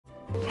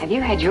Have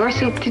you had your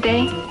soup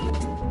today?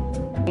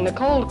 The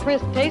cold,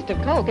 crisp taste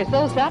of Coke is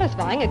so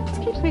satisfying,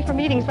 it keeps me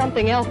from eating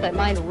something else that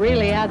might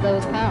really add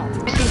those pounds.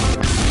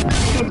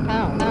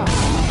 Pounds.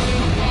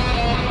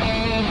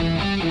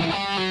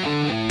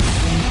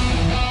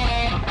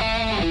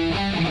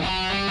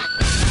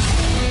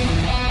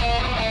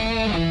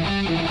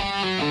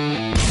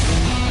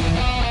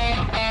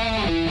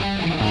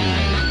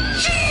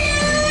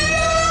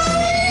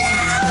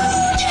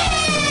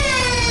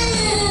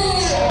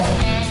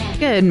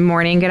 Good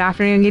morning, good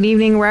afternoon, good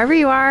evening, wherever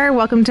you are.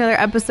 Welcome to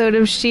another episode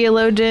of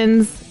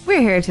Sheologians. We're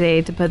here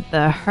today to put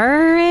the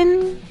her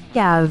in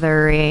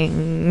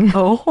gathering.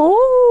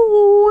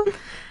 Oh,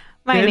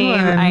 my good name,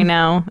 one. I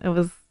know, it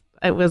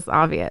was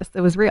obvious.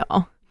 It was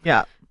real.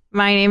 Yeah.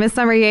 My name is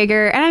Summer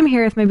Yeager, and I'm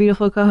here with my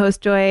beautiful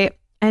co-host, Joy.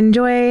 And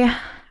Joy,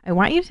 I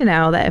want you to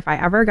know that if I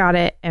ever got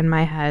it in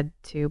my head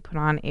to put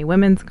on a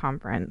women's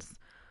conference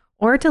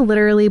or to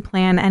literally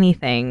plan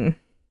anything,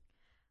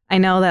 I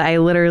know that I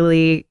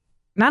literally...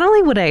 Not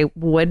only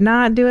would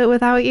not do it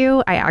without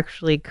you, I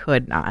actually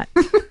could not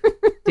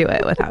do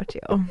it without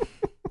you.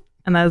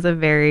 And that is a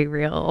very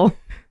real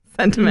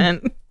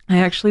sentiment. I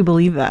actually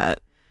believe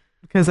that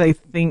because I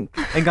think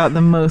I got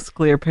the most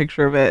clear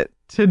picture of it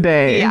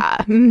today. Yeah.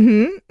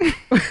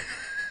 Mm-hmm.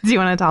 Do you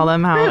want to tell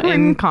them how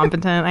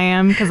incompetent I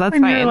am? Because that's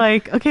when fine. you're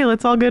like, okay,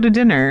 let's all go to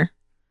dinner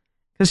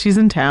because she's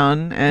in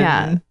town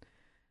and,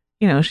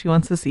 you know, she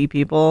wants to see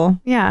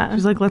people. Yeah.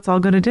 She's like, let's all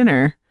go to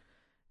dinner.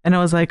 And I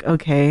was like,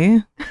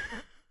 okay,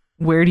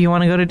 where do you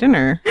want to go to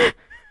dinner?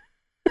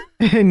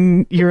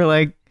 And you're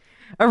like,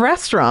 a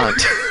restaurant.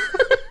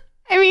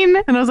 I mean,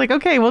 and I was like,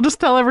 okay, we'll just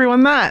tell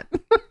everyone that.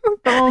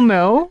 They'll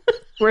know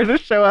where to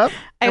show up.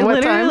 I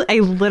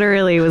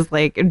literally was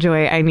like,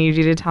 Joy, I need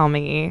you to tell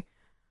me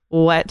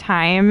what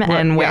time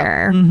and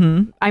where. Yeah.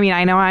 Mm-hmm. I mean,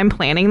 I know I'm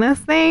planning this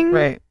thing,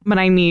 right? But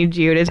I need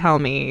you to tell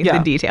me the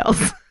details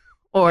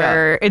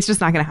or it's just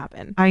not going to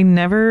happen.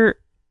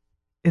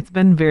 It's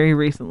been very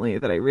recently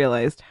that I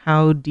realized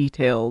how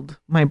detailed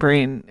my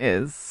brain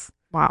is.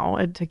 Wow,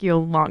 it took you a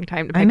long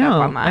time to pick up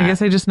on that. I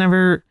guess I just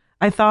never...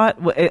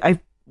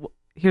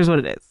 here's what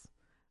it is.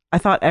 I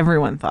thought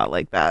everyone thought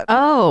like that.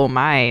 Oh,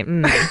 my.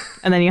 And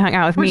then you hung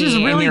out with Which me. is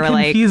a really and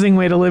confusing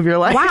way to live your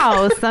life.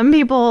 Wow, some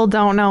people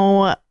don't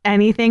know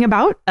anything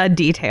about a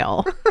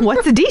detail.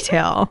 What's a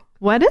detail?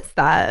 What is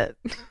that?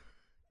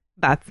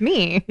 That's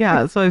me.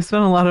 Yeah, so I've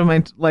spent a lot of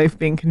my life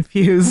being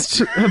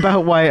confused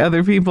about why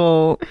other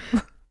people...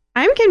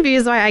 I'm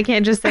confused why I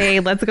can't just say,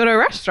 let's go to a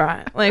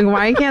restaurant. Like,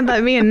 why can't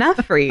that be enough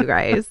for you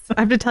guys?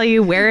 I have to tell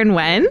you where and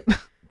when?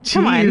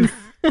 Come on.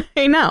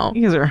 I know.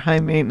 You guys are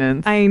high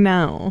maintenance. I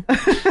know.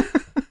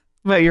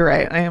 But you're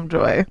right. I am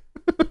Joy.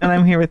 And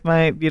I'm here with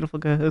my beautiful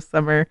co-host,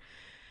 Summer.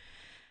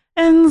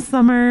 And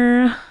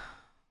Summer,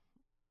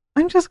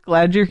 I'm just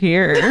glad you're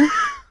here.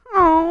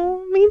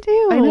 Oh, me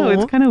too. I know,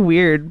 it's kind of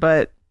weird,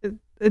 but...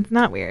 It's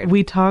not weird.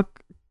 We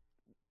talk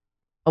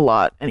a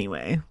lot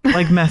anyway.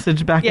 Like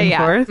message back and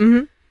forth.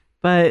 Mm-hmm.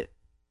 But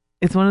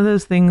it's one of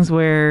those things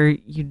where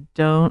you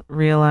don't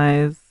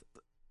realize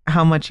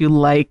how much you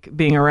like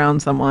being around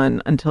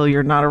someone until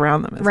you're not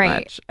around them as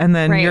much. And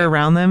then you're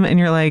around them and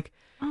you're like,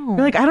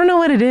 I don't know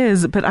what it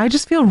is, but I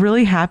just feel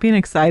really happy and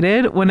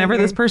excited whenever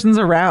this person's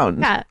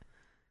around. Yeah.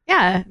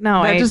 Yeah.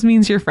 No, that just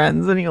means you're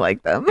friends and you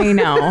like them. I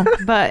know,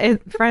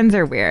 but friends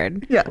are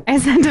weird. Yeah. I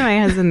said to my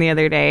husband the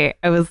other day,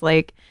 I was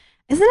like,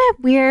 isn't it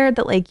weird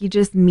that like you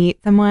just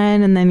meet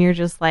someone and then you're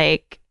just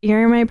like,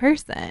 you're my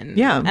person.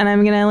 Yeah. And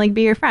I'm going to like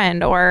be your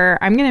friend or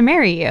I'm going to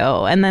marry you.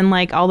 And then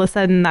like all of a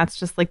sudden that's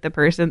just like the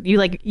person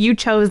you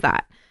chose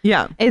that.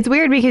 Yeah. It's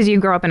weird because you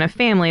grow up in a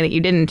family that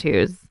you didn't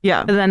choose.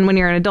 Yeah. But then when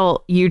you're an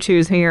adult, you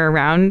choose who you're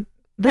around.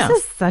 This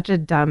is such a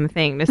dumb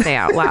thing to say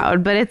out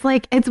loud, but it's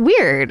like, it's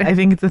weird. I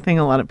think it's a thing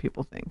a lot of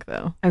people think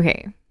though.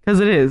 Okay.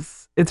 Because it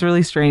is. It's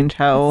really strange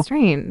how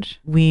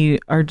we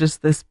are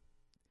just this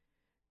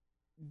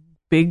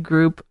big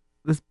group,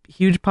 this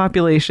huge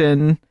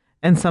population,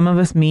 and some of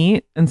us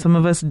meet and some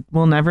of us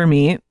will never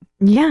meet.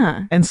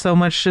 Yeah. And so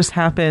much just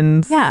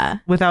happens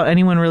without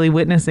anyone really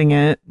witnessing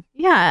it.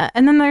 Yeah.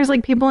 And then there's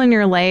like people in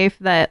your life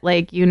that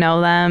like you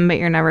know them, but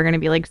you're never going to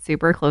be like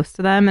super close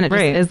to them. And it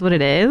just is what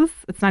it is.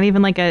 It's not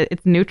even like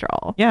it's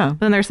neutral. Yeah. But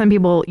then there's some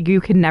people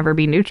you could never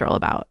be neutral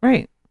about.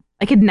 Right.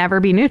 I could never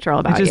be neutral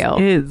about it just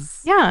you.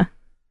 is. Yeah.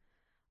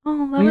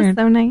 Oh, that was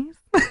so nice.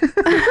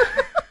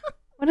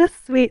 What a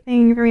sweet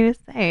thing for me to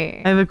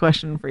say. I have a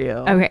question for you.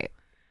 Okay.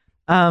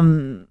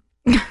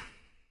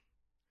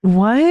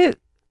 What?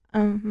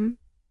 I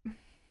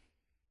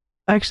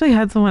actually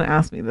had someone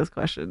ask me this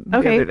question the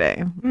other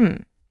day.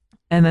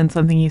 And then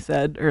something you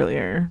said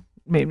earlier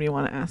made me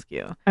want to ask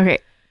you. Okay.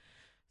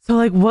 So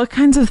like what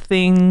kinds of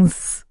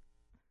things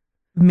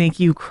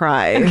make you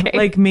cry? Okay.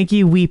 Like make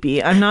you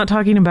weepy? I'm not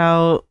talking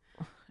about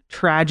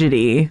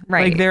tragedy.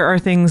 Right. Like there are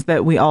things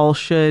that we all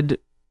should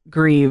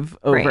grieve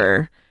over.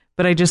 Right.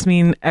 But I just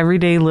mean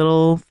everyday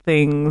little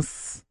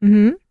things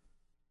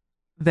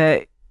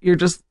that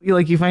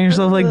you find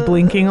yourself like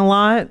blinking a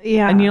lot.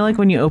 Yeah. And like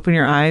when you open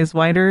your eyes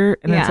wider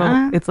and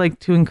it's like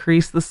to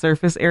increase the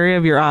surface area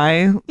of your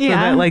eye so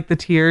that like the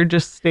tear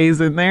just stays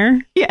in there.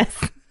 Yes.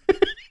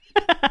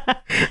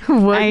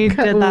 I did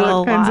that a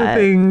lot of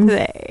things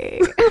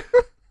today.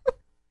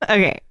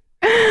 Okay.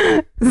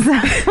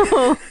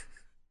 So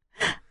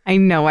I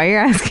know why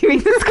you're asking me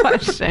this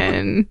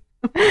question.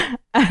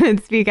 And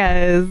it's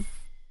because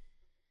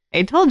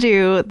I told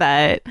you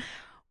that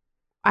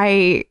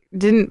I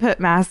didn't put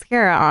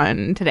mascara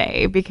on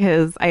today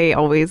because I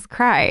always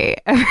cry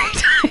every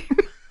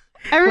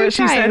time. What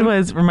she said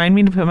was, remind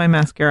me to put my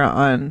mascara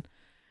on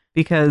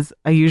because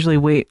I usually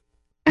wait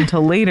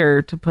until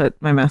later to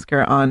put my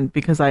mascara on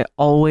because I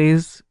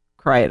always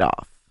cry it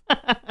off.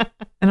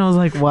 And I was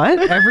like, what?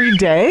 Every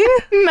day?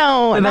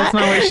 No. That's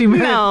not what she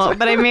meant. No,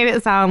 but I made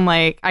it sound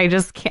like I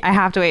just can't, I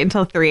have to wait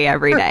until 3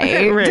 every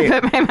day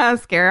to put my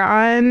mascara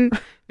on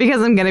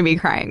because I'm going to be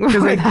crying.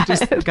 Because I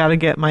just got to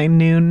get my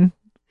noon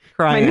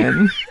cry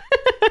in.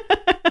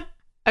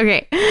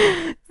 Okay.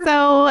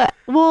 So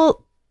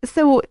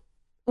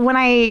when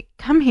I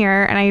come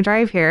here and I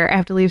drive here, I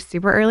have to leave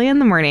super early in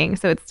the morning.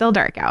 So it's still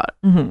dark out.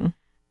 Mm-hmm.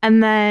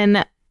 And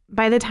then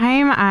by the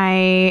time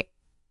I'm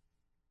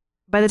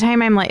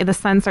like, the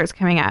sun starts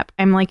coming up,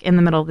 I'm like in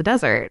the middle of the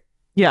desert.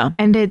 Yeah.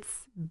 And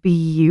it's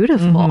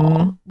beautiful.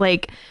 Mm-hmm.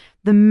 Like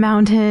the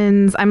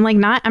mountains. I'm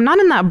not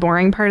in that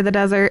boring part of the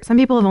desert. Some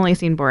people have only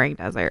seen boring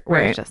desert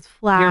where it's just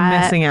flat.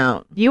 You're missing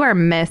out. You are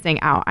missing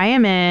out.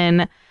 I'm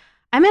in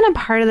a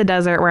part of the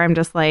desert where I'm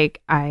just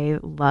like, I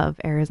love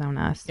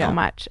Arizona so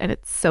much and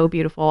it's so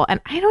beautiful. And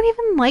I don't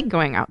even like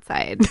going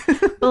outside.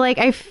 But like,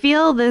 I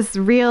feel this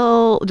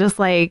real, just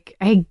like,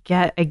 I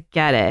get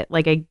it.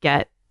 Like I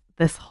get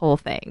this whole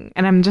thing.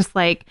 And I'm just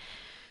like,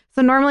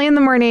 so normally in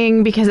the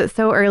morning, because it's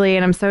so early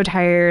and I'm so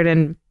tired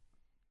and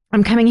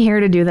I'm coming here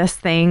to do this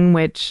thing,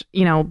 which,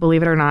 you know,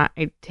 believe it or not,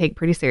 I take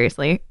pretty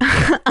seriously.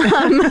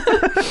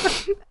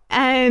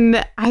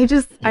 And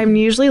I'm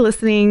usually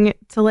listening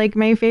to like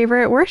my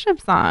favorite worship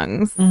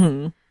songs.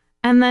 Mm-hmm.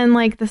 And then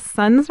like the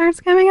sun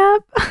starts coming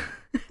up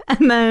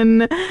and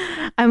then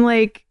I'm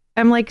like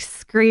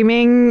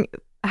screaming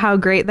how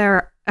great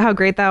thou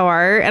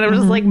art. And I'm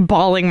just like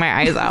bawling my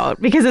eyes out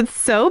because it's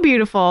so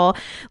beautiful.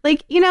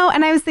 Like, you know,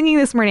 and I was thinking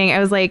this morning, I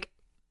was like,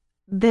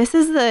 this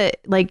is the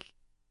like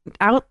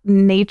out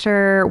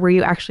nature where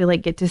you actually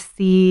like get to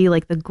see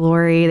like the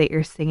glory that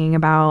you're singing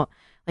about.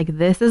 Like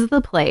this is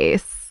the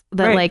place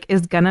that like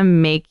is gonna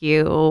make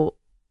you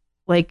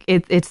like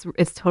it's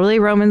totally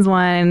Romans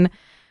 1.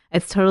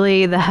 It's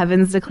totally the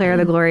heavens declare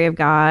the glory of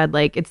God.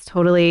 Like it's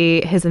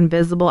totally his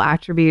invisible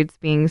attributes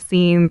being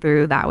seen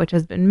through that which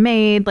has been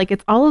made. Like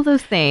it's all of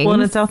those things. Well,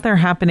 and it's out there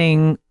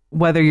happening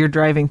whether you're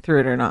driving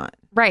through it or not.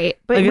 Right.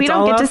 But like, we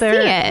don't get to see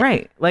it.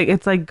 Right. Like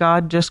it's like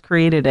God just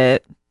created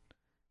it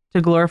to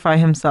glorify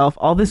himself.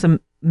 All this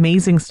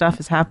amazing stuff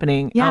is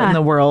happening out in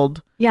the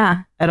world.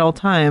 Yeah. At all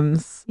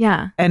times.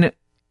 Yeah. And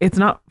it's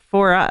not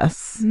for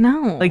us.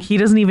 No. Like he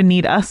doesn't even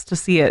need us to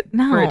see it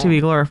for it to be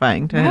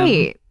glorifying to him.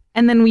 Right.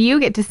 And then you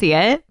get to see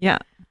it. Yeah.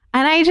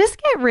 And I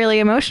just get really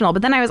emotional.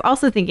 But then I was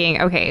also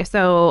thinking, okay,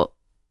 so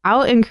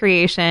out in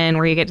creation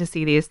where you get to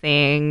see these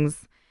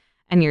things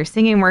and you're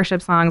singing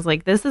worship songs,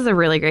 like this is a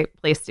really great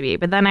place to be.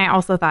 But then I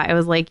also thought, I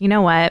was like, you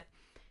know what?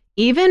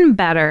 Even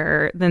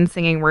better than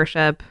singing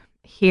worship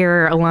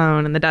here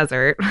alone in the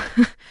desert,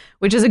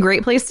 which is a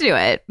great place to do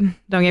it.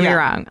 Don't get me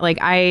wrong. Like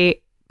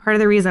part of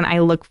the reason I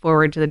look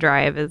forward to the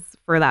drive is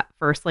for that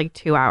first like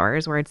 2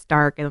 hours where it's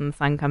dark and then the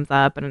sun comes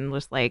up and I'm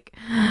just like,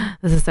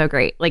 this is so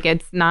great. Like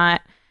it's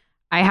not,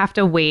 I have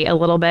to wait a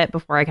little bit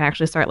before I can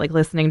actually start like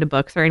listening to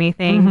books or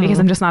anything because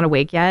I'm just not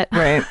awake yet.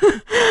 Right.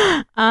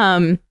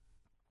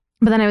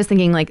 But then I was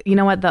thinking like, you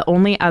know what? The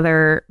only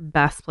other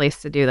best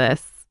place to do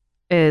this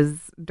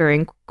is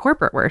during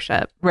corporate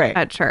worship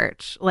at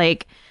church.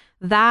 Like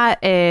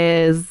that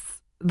is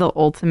the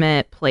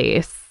ultimate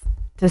place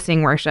to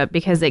sing worship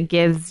because it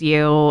gives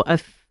you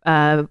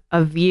a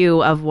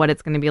view of what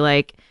it's going to be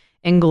like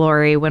in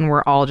glory when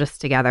we're all just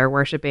together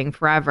worshiping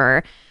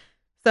forever.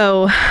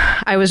 So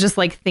I was just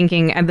like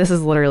thinking, and this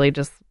is literally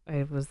just,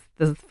 this is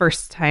the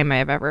first time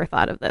I've ever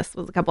thought of this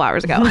was a couple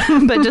hours ago,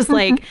 but just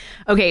like,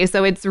 okay,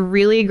 so it's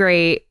really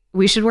great.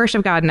 We should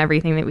worship God in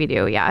everything that we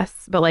do. Yes.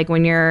 But like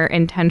when you're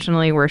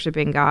intentionally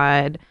worshiping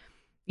God,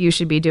 you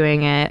should be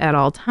doing it at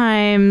all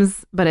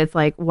times. But it's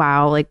like,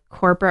 wow, like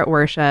corporate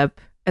worship,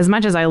 as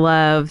much as I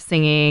love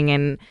singing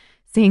and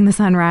seeing the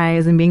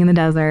sunrise and being in the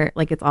desert,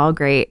 like it's all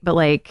great. But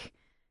like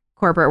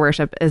corporate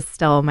worship is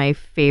still my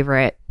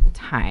favorite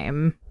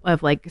time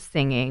of like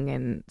singing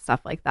and stuff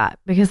like that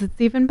because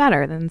it's even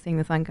better than seeing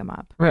the sun come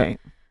up. Right.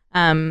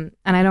 And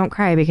I don't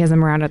cry because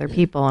I'm around other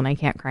people and I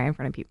can't cry in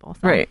front of people.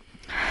 So. Right.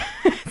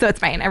 So it's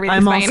fine.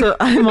 Everything's fine.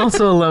 I'm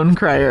also a lone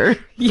crier.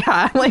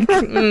 Yeah. Like,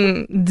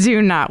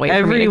 do not wait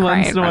for me to cry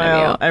in front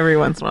of you. Every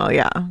once in a while,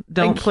 yeah.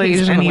 Don't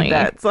place any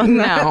bets on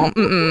that.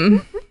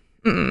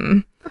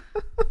 No.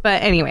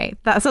 But anyway,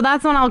 so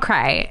that's when I'll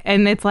cry.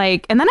 And it's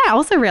like, and then I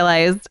also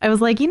realized, I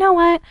was like, you know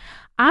what?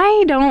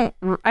 I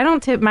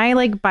don't tip my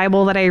like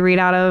Bible that I read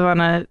out of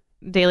on a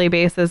daily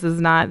basis is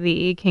not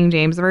the King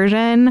James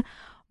version,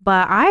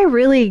 but I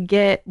really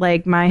get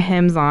like my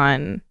hymns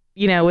on,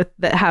 you know, with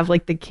that have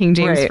like the King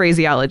James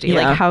phraseology,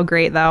 like how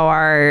great thou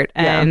art,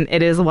 and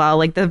it is well,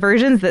 like the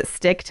versions that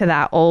stick to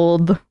that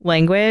old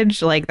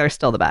language, like they're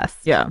still the best.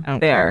 Yeah, I don't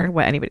care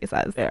what anybody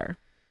says. There,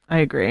 I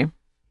agree.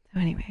 So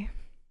anyway,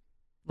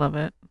 love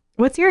it.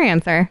 What's your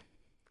answer?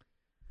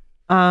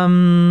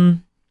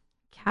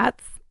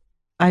 Cats.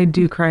 I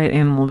do cry at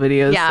animal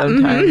videos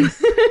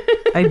sometimes.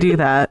 I do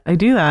that.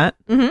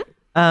 Mm-hmm.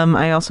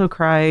 I also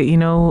cry, you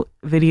know,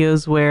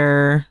 videos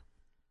where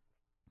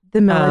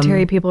the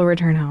military people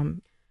return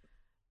home.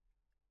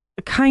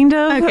 Kind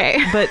of.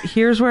 Okay. But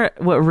here's what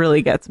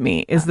really gets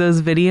me is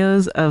those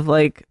videos of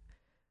like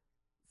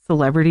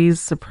celebrities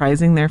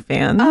surprising their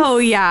fans. Oh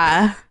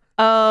yeah.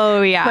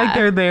 Like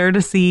they're there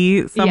to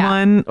see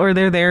someone or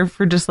they're there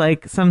for just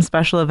like some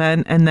special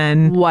event and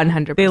then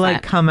 100%. They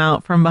like come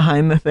out from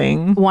behind the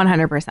thing.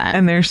 100%.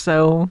 And they're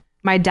so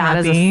My dad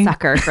happy. Is a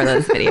sucker for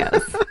those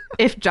videos.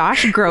 If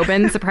Josh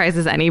Groban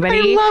surprises anybody.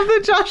 I love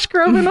the Josh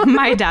Groban one.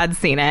 My dad's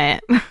seen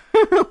it.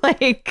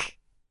 Like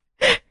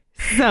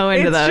so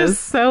into it's those.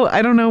 Just so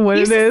I don't know what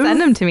it is.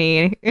 Send them to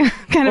me.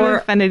 Kind of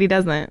offended he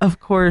doesn't. Of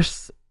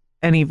course,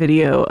 any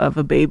video of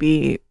a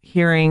baby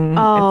hearing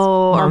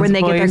or when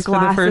they get their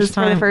glasses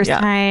for the first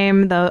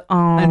time.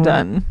 I'm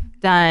done.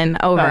 Done.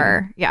 Over.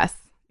 Done. Yes.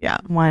 Yeah.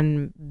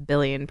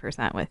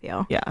 1,000,000,000% with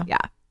you. Yeah. Yeah.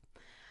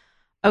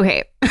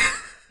 Okay.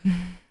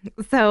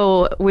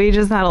 So we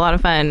just had a lot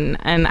of fun,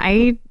 and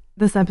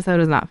this episode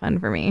is not fun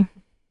for me.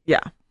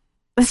 Yeah.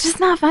 It's just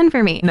not fun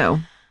for me. No.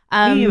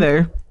 Me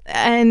either.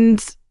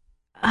 And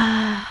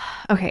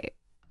okay.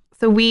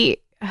 So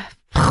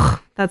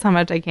that's how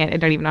much I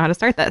don't even know how to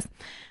start this.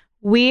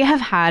 We have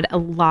had a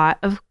lot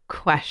of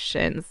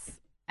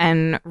questions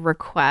and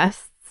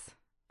requests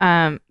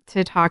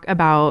to talk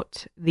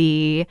about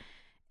the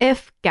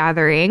IF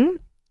gathering,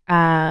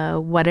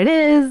 what it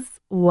is,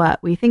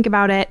 what we think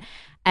about it.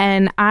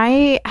 And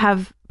I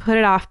have put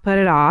it off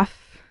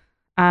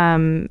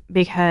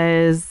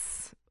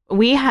because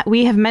we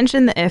have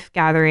mentioned the IF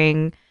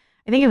gathering.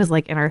 I think it was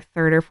like in our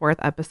 3rd or 4th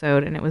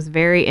episode, and it was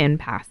very in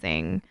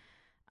passing.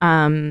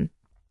 I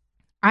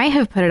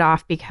have put it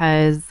off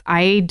because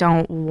I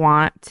don't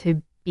want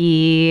to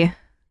be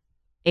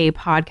a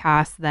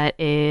podcast that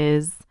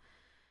is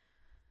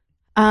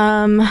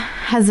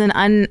has an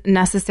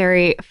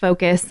unnecessary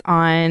focus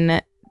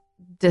on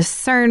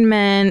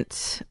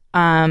discernment.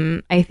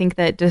 I think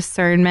that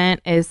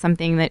discernment is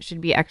something that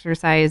should be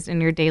exercised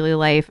in your daily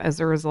life as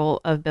a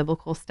result of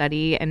biblical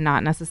study and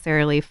not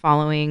necessarily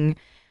following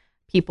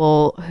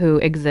people who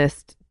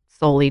exist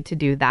solely to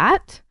do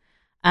that.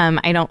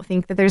 I don't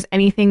think that there's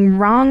anything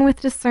wrong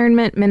with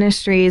discernment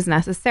ministries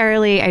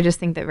necessarily. I just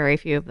think that very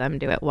few of them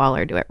do it well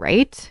or do it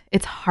right.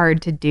 It's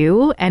hard to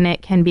do, and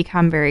it can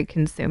become very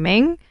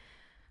consuming.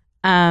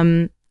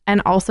 And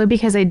also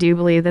because I do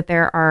believe that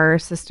there are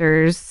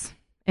sisters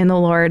in the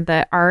Lord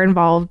that are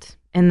involved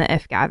in the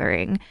IF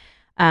gathering.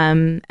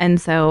 And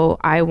so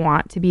I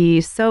want to be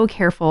so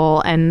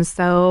careful and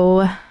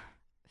so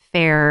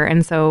fair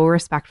and so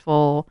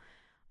respectful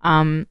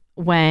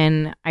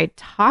when I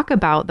talk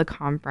about the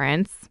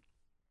conference.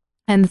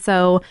 And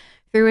so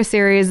through a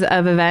series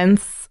of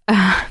events,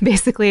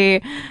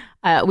 basically,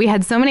 we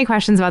had so many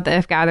questions about the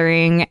IF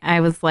gathering. I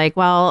was like,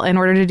 well, in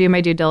order to do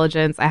my due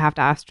diligence, I have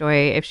to ask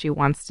Joy if she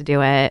wants to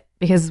do it,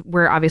 because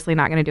we're obviously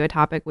not going to do a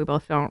topic we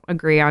both don't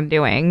agree on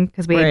doing,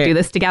 because we do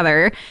this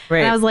together. Right.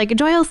 And I was like,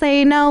 Joy will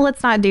say, no,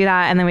 let's not do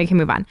that. And then we can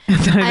move on.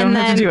 I don't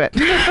have to do it.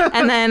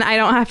 And then I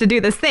don't have to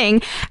do this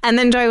thing. And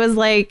then Joy was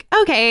like,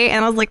 okay.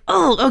 And I was like,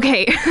 oh,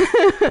 okay.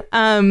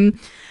 And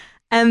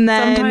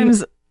then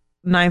sometimes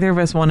neither of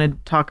us want to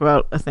talk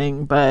about a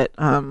thing, but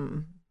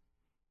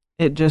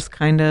it just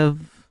kind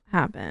of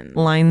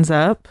lines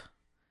up.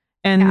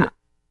 And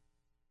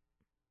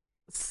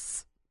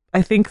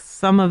I think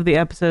some of the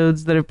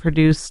episodes that have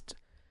produced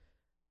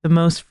the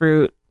most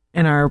fruit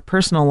in our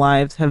personal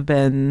lives have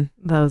been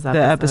the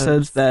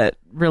episodes that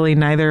really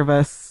neither of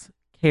us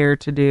care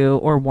to do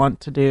or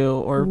want to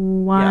do, or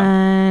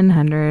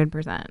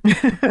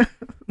 100%.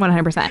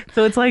 100%.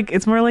 So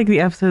it's more like the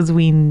episodes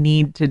we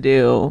need to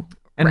do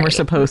and we're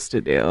supposed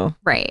to do.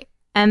 Right.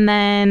 And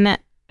then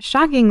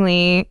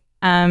shockingly,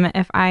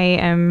 if I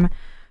am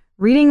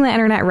reading the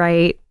internet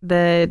right,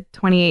 the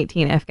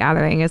 2018 IF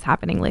gathering is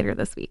happening later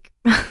this week.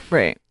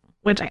 Right.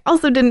 Which I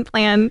also didn't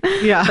plan.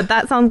 Yeah. But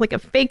that sounds like a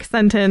fake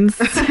sentence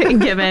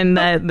given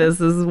that this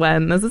is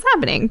when this is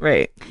happening.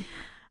 Right.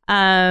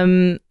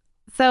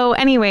 So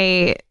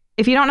anyway,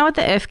 if you don't know what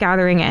the IF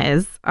gathering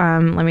is,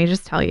 let me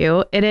just tell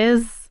you. It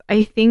is,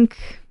 I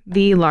think,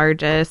 the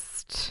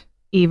largest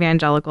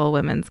evangelical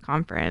women's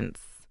conference.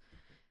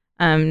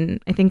 I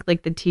think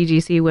like the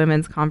TGC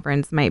Women's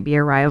Conference might be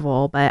a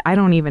rival, but I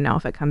don't even know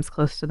if it comes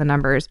close to the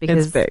numbers,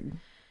 because it's big.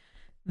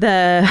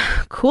 The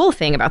cool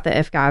thing about the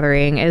IF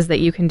gathering is that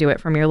you can do it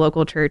from your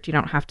local church. You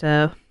don't have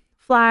to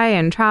fly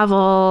and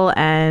travel,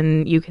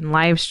 and you can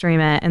live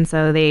stream it. And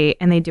so they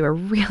do a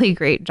really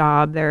great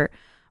job. They're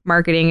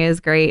marketing is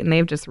great, and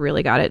they've just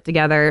really got it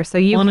together. So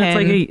you and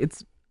can...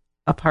 it's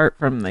apart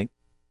from like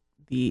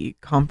the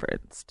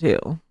conference too.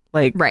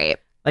 Like, right.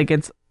 Like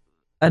it's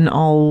an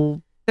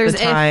all there's the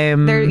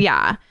time.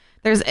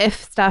 There's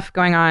if stuff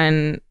going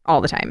on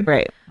all the time.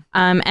 Right.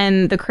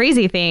 And the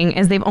crazy thing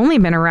is they've only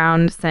been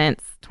around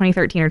since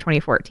 2013 or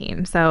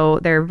 2014. So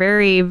they're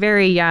very,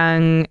 very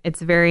young.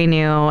 It's very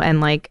new.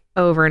 And like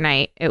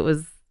overnight, it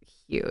was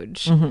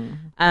huge.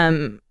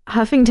 Mm-hmm.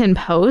 Huffington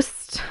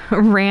Post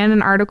ran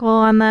an article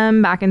on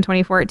them back in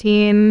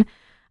 2014.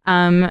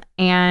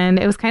 And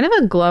it was kind of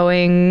a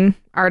glowing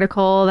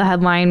article. The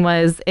headline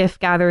was, "If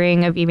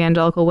Gathering of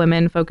Evangelical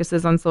Women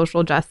Focuses on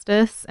Social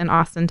Justice in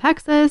Austin,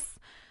 Texas."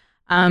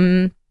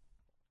 And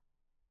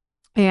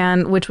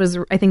which was,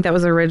 I think that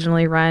was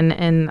originally run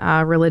in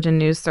Religion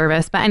News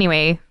Service. But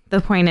anyway, the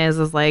point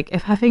is like,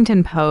 if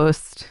Huffington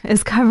Post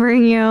is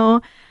covering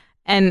you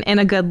and in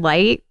a good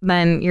light,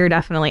 then you're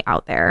definitely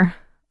out there.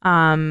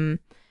 And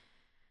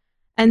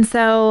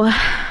so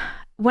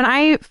when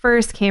I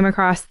first came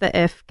across the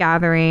If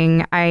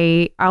Gathering,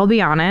 I'll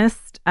be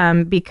honest,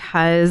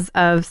 because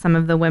of some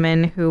of the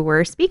women who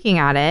were speaking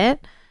at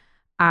it,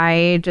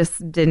 I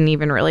just didn't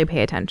even really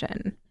pay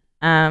attention.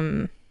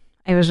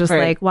 I was just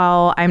like,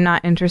 well, I'm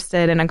not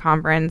interested in a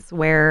conference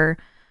where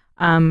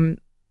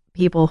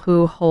people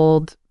who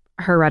hold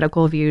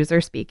heretical views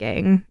are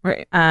speaking.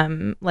 Right.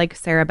 Like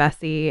Sarah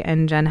Bessey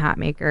and Jen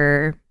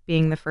Hatmaker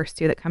being the first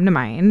two that come to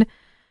mind.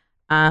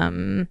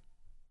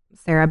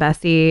 Sarah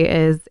Bessey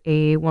is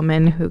a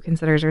woman who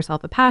considers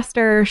herself a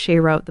pastor. She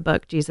wrote the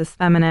book Jesus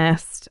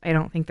Feminist. I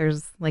don't think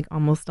there's like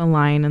almost a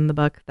line in the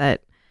book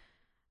that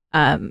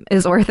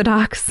is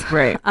orthodox.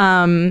 Right.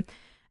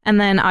 And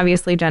then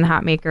obviously Jen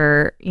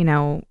Hatmaker, you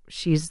know,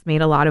 she's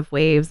made a lot of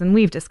waves and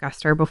we've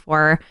discussed her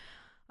before,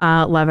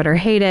 love it or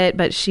hate it,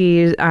 but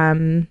she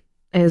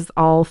is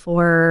all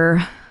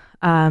for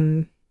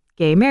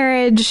gay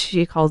marriage.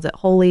 She calls it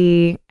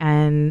holy,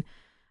 and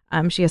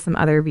she has some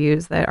other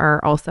views that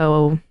are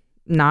also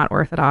not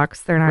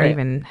orthodox. They're not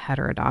even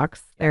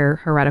heterodox. They're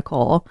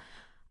heretical.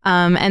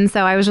 And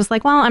so I was just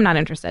like, well, I'm not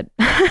interested.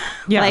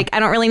 Like, I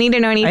don't really need to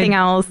know anything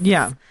else.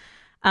 Yeah.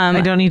 I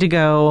don't need to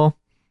go.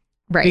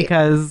 Right.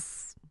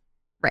 Because.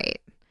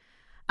 Right.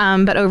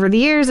 But over the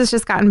years, it's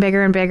just gotten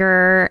bigger and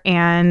bigger.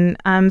 And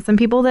some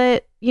people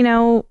that, you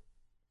know,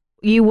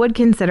 you would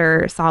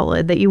consider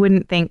solid, that you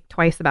wouldn't think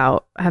twice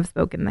about, have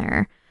spoken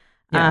there.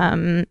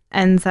 Yeah.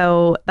 And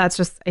so that's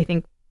just, I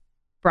think,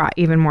 brought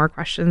even more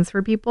questions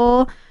for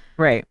people.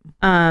 Right.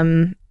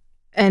 And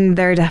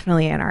they're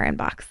definitely in our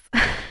inbox.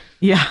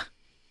 Yeah.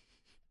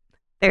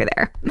 They're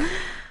there.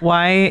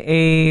 Why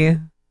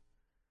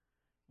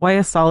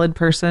a solid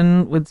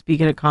person would speak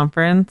at a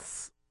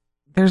conference,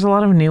 there's a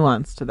lot of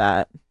nuance to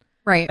that.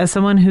 Right. As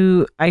someone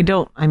who by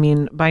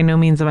no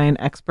means am I an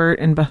expert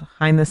in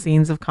behind the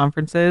scenes of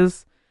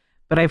conferences,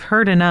 but I've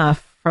heard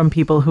enough from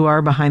people who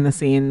are behind the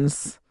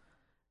scenes.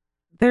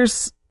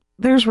 There's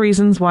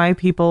reasons why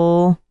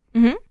people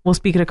will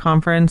speak at a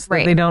conference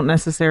that they don't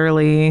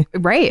necessarily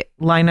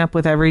line up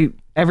with every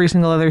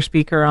single other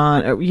speaker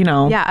on, you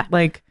know. Yeah.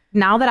 Like,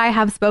 now that I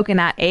have spoken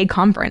at a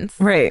conference,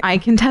 I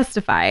can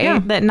testify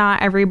that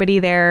not everybody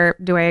there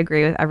do I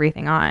agree with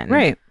everything on.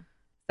 Right.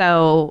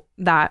 So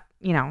that,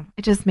 you know,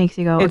 it just makes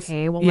you go,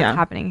 okay, well, what's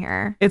happening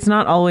here? It's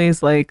not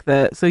always like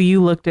so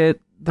you looked at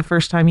the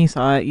first time you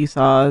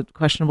saw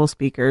questionable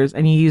speakers,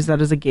 and you used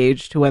that as a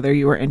gauge to whether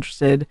you were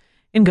interested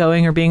in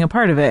going or being a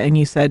part of it, and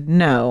you said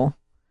no.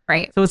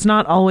 Right. So it's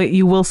not always,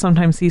 you will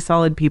sometimes see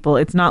solid people.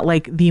 It's not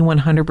like the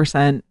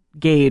 100%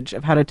 gauge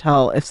of how to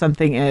tell if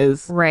something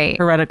is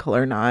heretical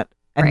or not.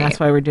 And that's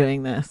why we're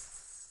doing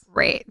this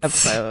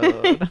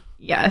episode.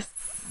 Yes.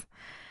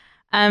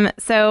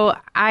 So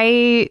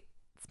I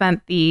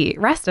spent the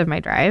rest of my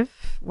drive,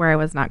 where I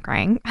was not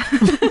crying,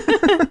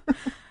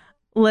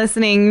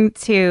 listening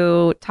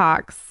to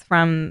talks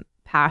from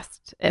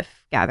past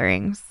If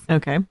gatherings.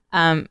 Okay.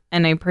 And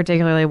I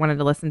particularly wanted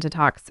to listen to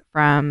talks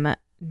from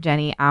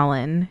Jenny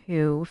Allen,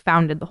 who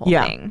founded the whole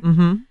thing.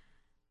 Mm-hmm.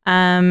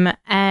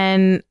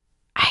 And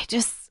I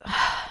just,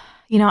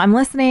 you know, I'm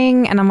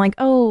listening and I'm like,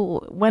 oh,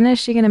 when is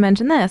she going to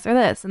mention this or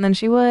this? And then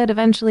she would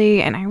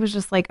eventually. And I was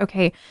just like,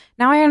 okay,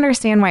 now I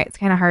understand why it's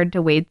kind of hard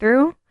to wade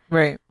through.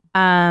 Right.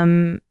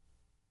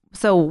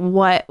 So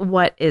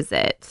what is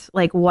it?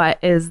 Like, what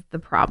is the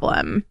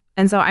problem?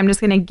 And so I'm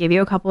just going to give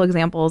you a couple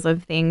examples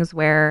of things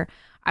where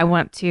I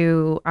want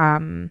to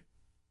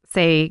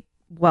say,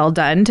 well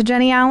done to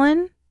Jenny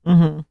Allen.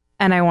 Mm-hmm.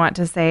 And I want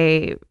to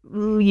say,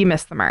 you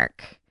missed the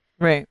mark.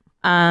 Right.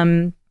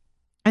 And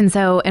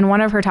so in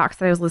one of her talks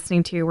that I was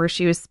listening to, where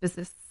she was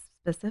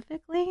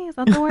specifically, is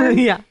that the word?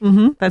 Yeah.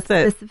 Mm-hmm. That's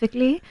it.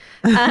 Specifically.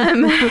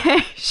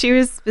 She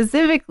was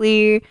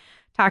specifically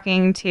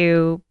talking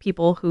to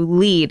people who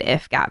lead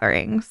If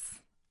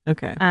gatherings.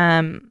 Okay.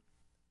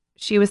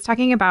 She was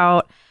talking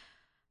about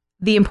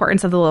the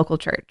importance of the local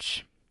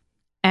church.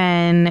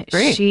 And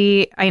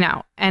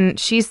and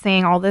she's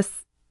saying all this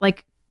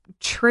like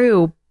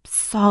true,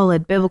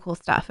 solid biblical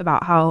stuff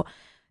about how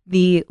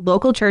the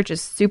local church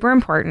is super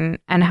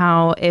important, and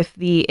how if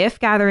the If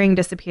gathering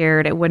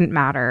disappeared, it wouldn't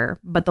matter,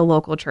 but the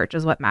local church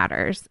is what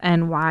matters,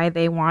 and why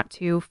they want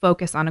to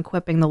focus on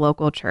equipping the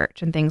local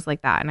church and things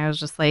like that. And I was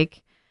just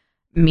like,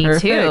 me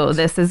Perfect. too.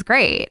 This is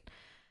great.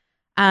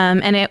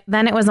 And it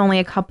was only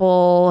a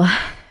couple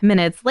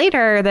minutes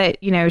later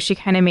that, you know, she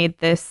kind of made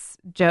this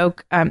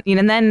joke, you know,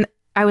 and then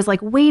I was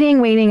like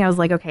waiting. I was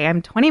like, okay,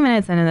 I'm 20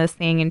 minutes into this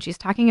thing, and she's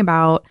talking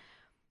about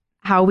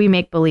how we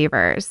make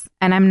believers.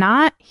 And I'm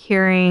not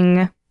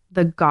hearing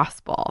the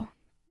gospel.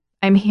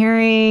 I'm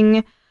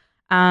hearing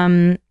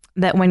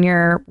that when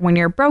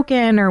you're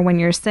broken or when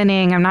you're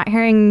sinning, I'm not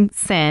hearing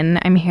sin.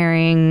 I'm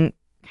hearing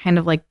kind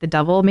of like the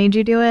devil made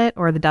you do it,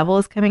 or the devil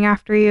is coming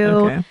after you.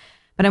 Okay.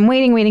 But I'm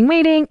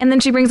waiting. And then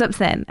she brings up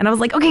sin. And I was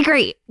like, okay,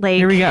 great. Like,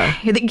 here we go.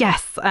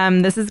 Yes.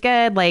 This is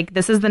good. Like,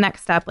 this is the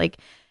next step. Like,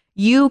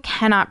 you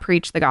cannot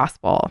preach the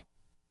gospel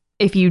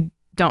if you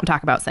don't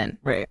talk about sin.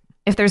 Right.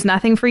 If there's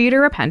nothing for you to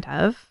repent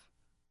of,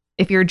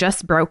 if you're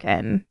just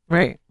broken,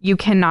 right, you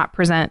cannot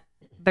present.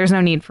 There's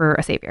no need for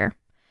a savior.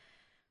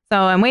 So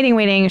I'm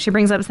waiting. She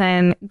brings up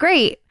sin.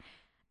 Great.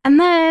 And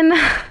then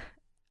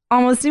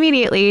almost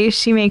immediately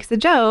she makes a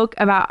joke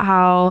about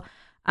how,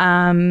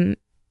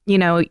 you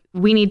know,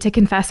 we need to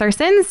confess our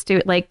sins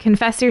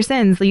confess your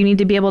sins. You need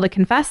to be able to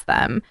confess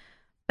them.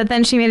 But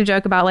then she made a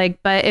joke about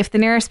like, but if the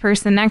nearest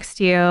person next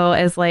to you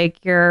is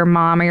like your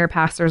mom or your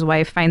pastor's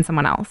wife, find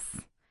someone else.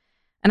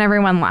 And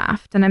everyone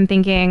laughed. And I'm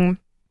thinking,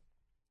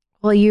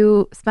 well,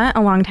 you spent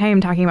a long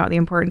time talking about the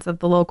importance of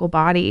the local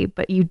body,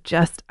 but you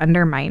just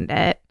undermined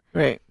it.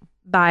 Right.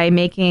 By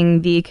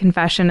making the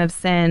confession of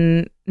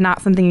sin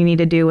not something you need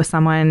to do with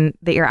someone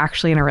that you're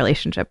actually in a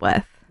relationship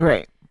with.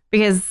 Right.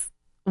 Because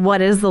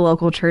what is the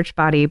local church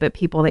body but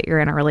people that you're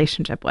in a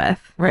relationship with?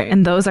 Right.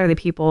 And those are the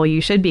people you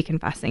should be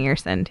confessing your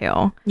sin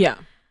to. Yeah.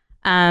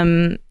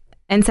 And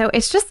so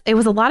it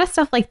was a lot of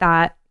stuff like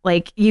that.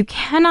 Like, you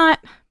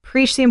cannot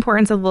preach the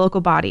importance of the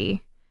local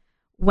body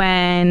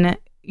when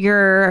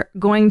you're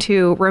going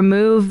to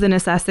remove the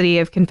necessity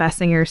of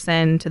confessing your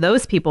sin to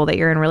those people that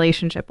you're in a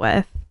relationship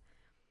with.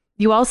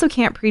 You also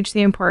can't preach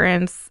the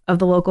importance of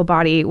the local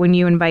body when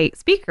you invite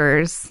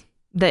speakers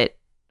that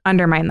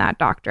undermine that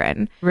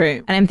doctrine.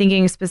 Right. And I'm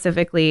thinking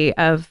specifically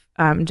of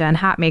Jen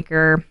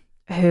Hatmaker,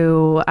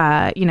 who,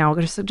 you know,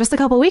 just a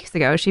couple weeks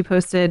ago, she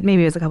posted,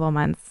 maybe it was a couple of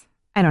months.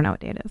 I don't know what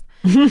day it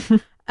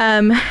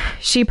is.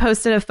 She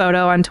posted a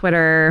photo on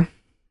Twitter,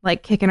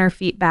 like kicking her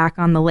feet back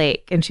on the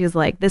lake. And she's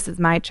like, this is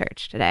my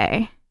church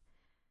today.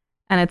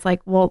 And it's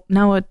like, well,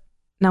 no,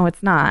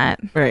 it's not.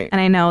 Right. And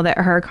I know that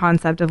her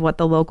concept of what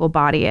the local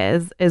body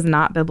is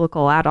not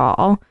biblical at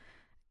all,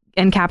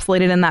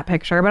 encapsulated in that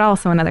picture, but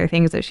also in other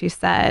things that she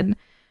said.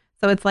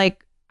 So it's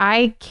like,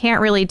 I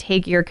can't really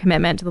take your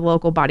commitment to the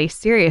local body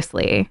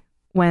seriously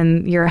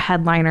when your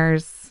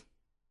headliners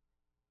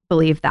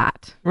believe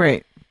that.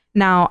 Right.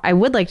 Now, I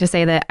would like to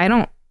say that I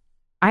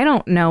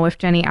don't know if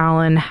Jenny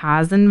Allen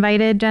has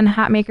invited Jen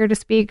Hatmaker to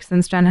speak,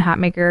 since Jen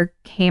Hatmaker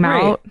came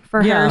out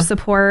for her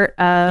support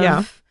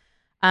of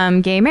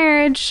gay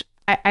marriage.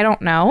 I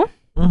don't know.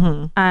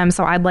 Mm-hmm.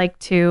 So I'd like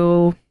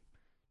to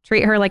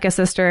treat her like a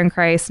sister in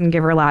Christ and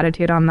give her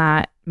latitude on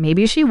that.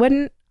 Maybe she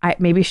wouldn't.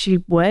 Maybe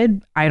she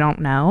would. I don't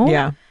know.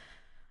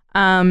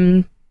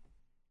 Yeah.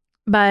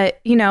 But,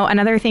 you know,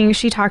 another thing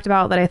she talked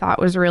about that I thought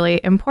was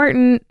really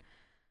important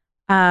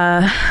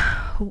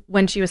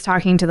when she was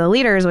talking to the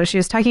leaders was she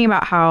was talking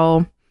about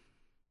how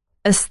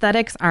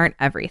aesthetics aren't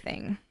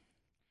everything.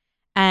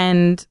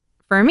 And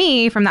for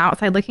me, from the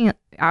outside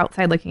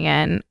looking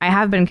in, I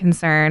have been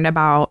concerned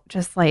about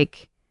just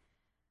like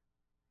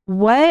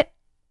what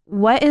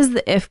is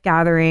the If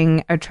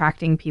gathering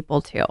attracting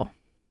people to?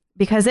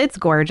 Because it's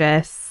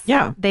gorgeous.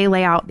 Yeah. They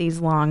lay out these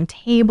long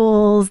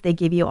tables. They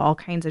give you all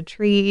kinds of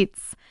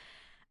treats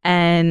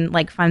and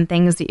like fun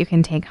things that you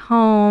can take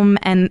home.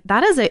 And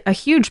that is a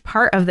huge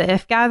part of the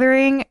If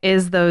gathering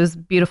is those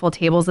beautiful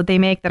tables that they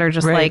make that are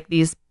just like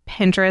these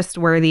Pinterest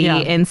worthy,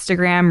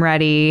 Instagram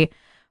ready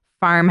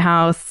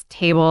farmhouse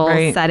table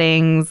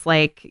settings,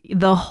 like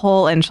the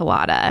whole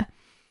enchilada.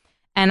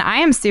 And I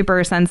am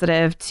super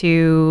sensitive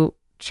to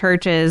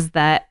churches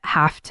that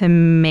have to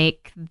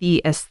make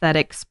the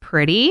aesthetics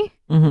pretty.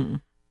 Mm-hmm.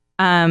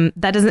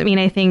 That doesn't mean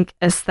I think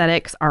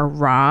aesthetics are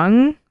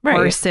wrong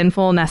or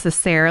sinful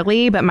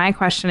necessarily. But my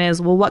question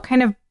is, well, what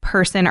kind of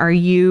person are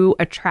you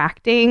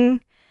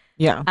attracting?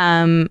 Yeah.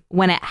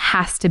 When it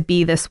has to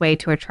be this way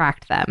to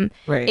attract them.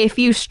 Right. If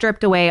you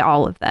stripped away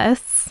all of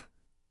this,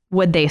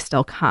 would they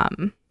still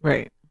come?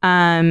 Right.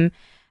 And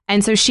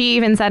so she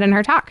even said in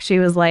her talk, she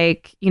was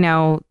like, you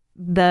know,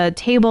 the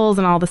tables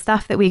and all the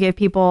stuff that we give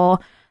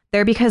people,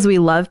 they're because we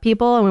love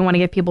people and we want to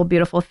give people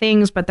beautiful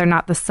things, but they're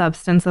not the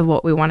substance of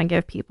what we want to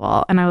give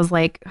people. And I was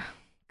like,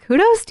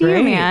 kudos to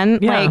you, man.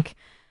 Yeah. Like,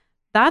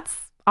 that's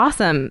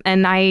awesome.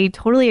 And I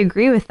totally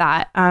agree with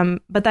that.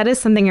 But that is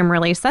something I'm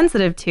really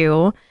sensitive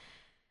to.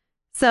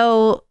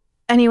 So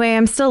anyway,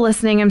 I'm still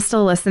listening.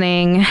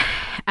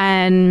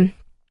 And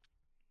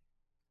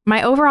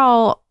my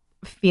overall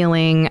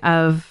feeling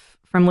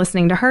from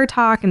listening to her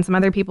talk and some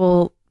other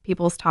people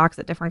people's talks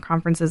at different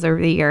conferences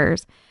over the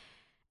years,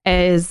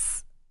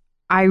 is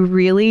I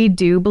really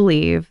do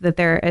believe that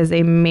there is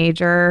a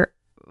major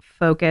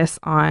focus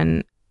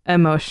on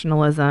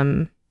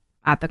emotionalism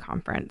at the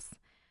conference.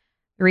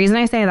 The reason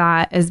I say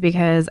that is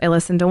because I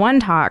listened to one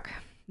talk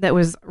that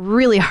was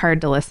really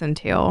hard to listen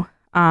to,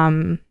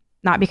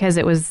 not because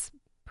it was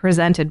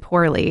presented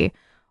poorly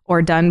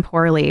or done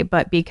poorly,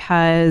 but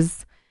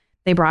because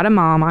they brought a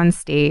mom on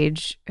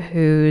stage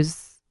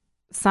whose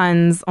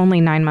sons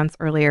only 9 months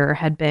earlier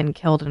had been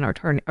killed in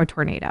a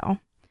tornado.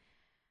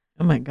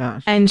 Oh my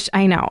gosh. And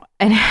I know.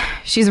 And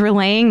she's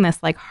relaying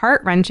this like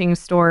heart-wrenching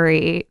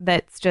story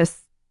that's just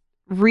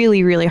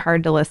really, really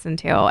hard to listen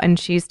to. And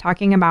she's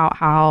talking about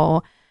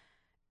how,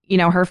 you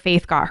know, her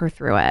faith got her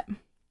through it.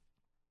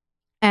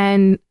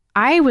 And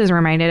I was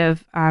reminded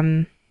of, I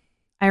don't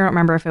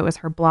remember if it was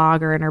her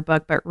blog or in her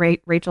book, but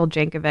Rachel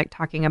Jankovic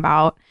talking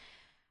about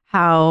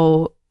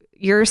how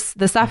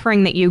the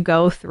suffering that you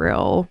go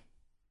through,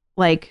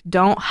 like,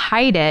 don't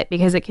hide it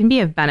because it can be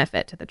of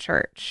benefit to the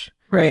church.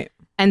 Right.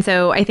 And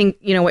so I think,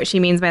 you know, what she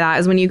means by that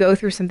is when you go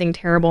through something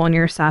terrible and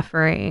you're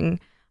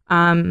suffering,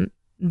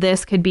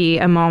 this could be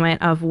a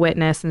moment of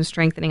witness and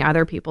strengthening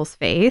other people's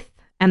faith.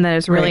 And that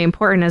it's really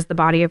important as the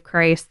body of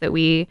Christ that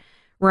we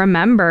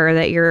remember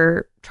that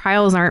your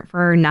trials aren't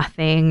for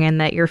nothing and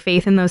that your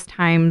faith in those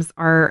times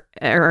are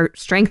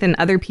strengthen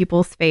other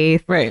people's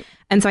faith. Right.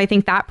 And so I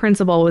think that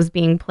principle was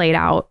being played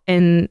out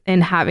in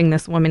having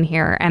this woman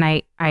here. And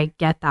I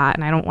get that.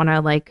 And I don't want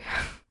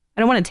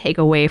to take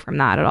away from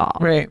that at all.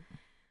 Right.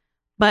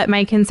 But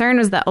my concern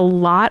was that a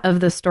lot of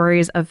the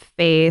stories of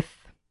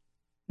faith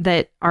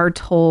that are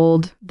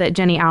told, that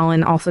Jennie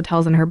Allen also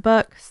tells in her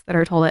books, that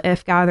are told at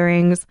IF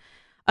gatherings,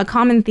 a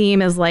common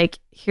theme is like,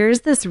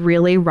 here's this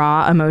really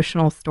raw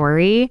emotional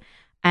story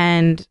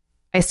and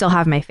I still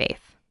have my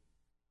faith.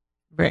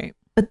 Right.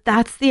 But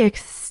that's the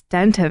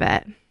extent of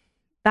it.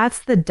 That's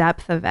the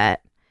depth of it.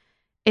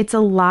 It's a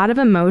lot of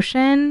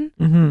emotion,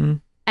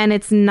 and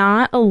it's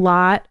not a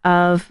lot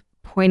of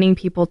pointing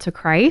people to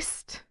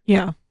Christ.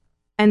 Yeah.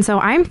 And so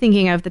I'm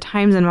thinking of the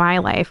times in my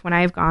life when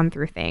I've gone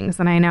through things,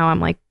 and I know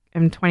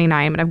I'm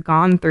 29, but I've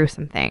gone through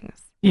some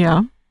things. Yeah.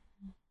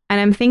 And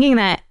I'm thinking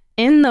that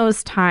in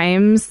those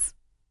times,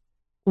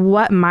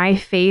 what my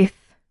faith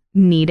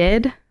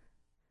needed,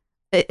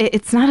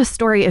 it's not a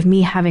story of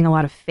me having a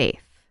lot of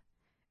faith.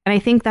 And I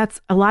think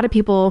that's a lot of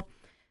people,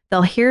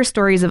 they'll hear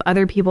stories of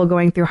other people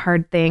going through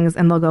hard things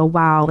and they'll go,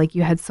 wow, like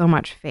you had so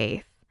much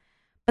faith.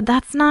 But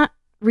that's not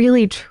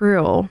really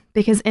true,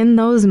 because in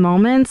those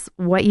moments,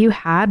 what you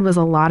had was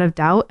a lot of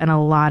doubt and a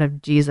lot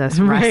of Jesus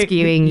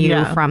rescuing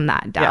you from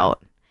that doubt.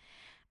 Yeah.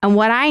 And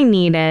what I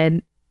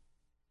needed,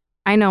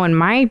 I know in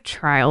my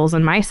trials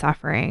and my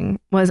suffering,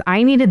 was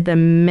I needed the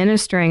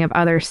ministering of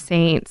other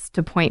saints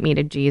to point me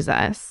to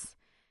Jesus.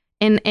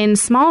 In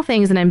small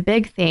things and in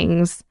big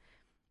things,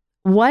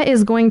 what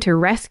is going to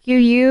rescue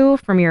you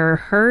from your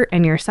hurt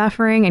and your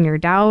suffering and your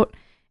doubt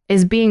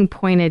is being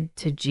pointed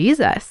to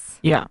Jesus.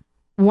 Yeah.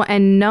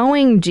 And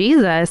knowing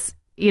Jesus,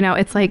 you know,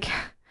 it's like,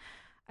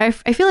 I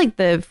feel like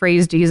the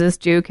phrase Jesus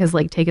juke has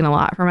like taken a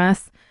lot from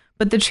us.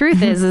 But the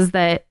truth is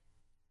that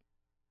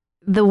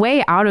the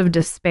way out of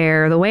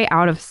despair, the way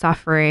out of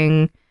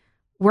suffering,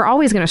 we're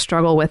always going to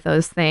struggle with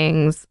those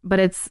things. But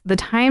it's the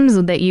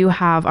times that you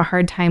have a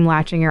hard time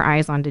latching your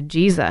eyes onto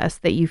Jesus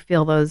that you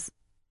feel those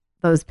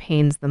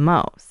pains the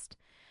most.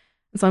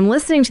 So I'm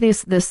listening to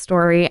this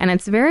story and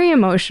it's very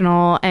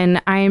emotional,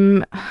 and I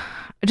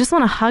just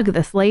want to hug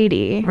this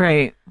lady.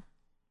 Right.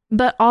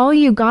 But all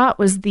you got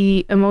was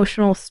the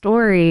emotional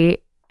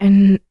story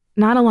and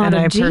not a lot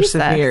of Jesus.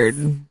 And I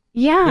persevered.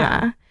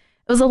 Yeah.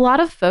 It was a lot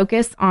of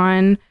focus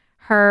on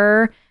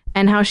her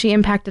and how she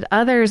impacted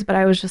others, but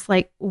I was just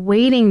like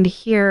waiting to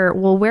hear,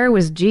 well, where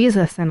was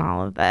Jesus in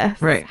all of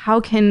this? Right. How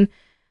can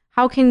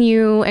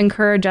you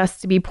encourage us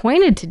to be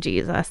pointed to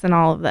Jesus in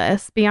all of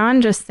this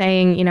beyond just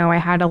saying, you know, I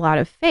had a lot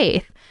of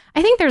faith?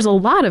 I think there's a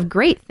lot of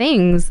great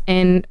things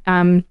in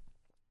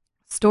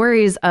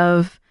stories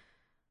of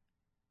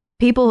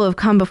people who have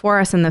come before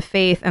us in the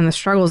faith and the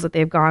struggles that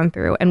they've gone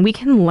through, and we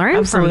can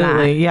learn from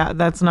that. Yeah,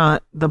 that's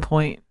not the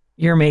point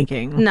you're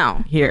making.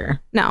 No.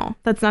 Here. No,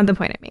 that's not the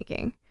point I'm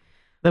making.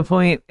 The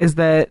point is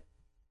that,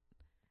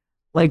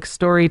 like,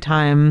 story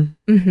time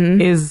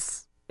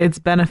it's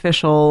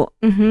beneficial,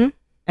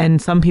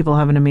 and some people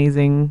have an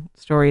amazing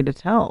story to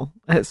tell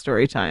at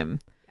story time.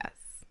 Yes.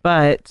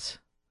 But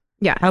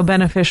how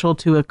beneficial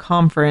to a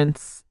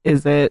conference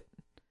is it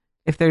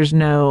if there's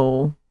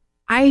no...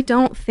 I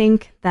don't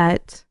think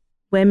that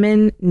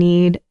women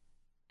need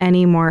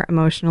any more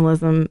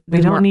emotionalism than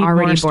we don't need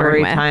already more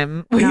story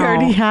time. We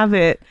already have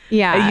it.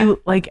 Yeah.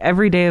 Like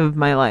every day of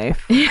my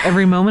life,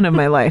 every moment of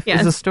my life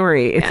is a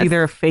story. It's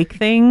either a fake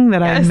thing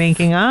that I'm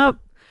making up,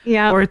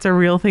 or it's a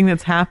real thing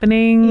that's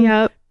happening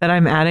that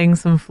I'm adding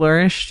some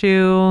flourish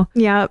to.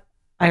 Yep.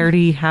 I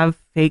already have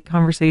fake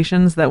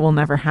conversations that will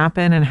never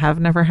happen and have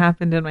never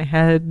happened in my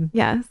head.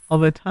 Yes. All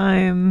the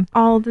time.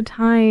 All the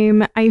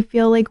time. I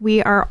feel like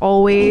we are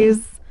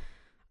always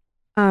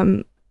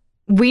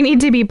we need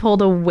to be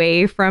pulled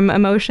away from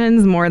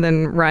emotions more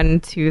than run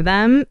to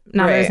them.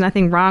 Now, there's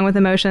nothing wrong with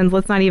emotions.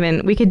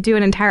 We could do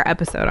an entire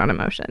episode on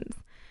emotions.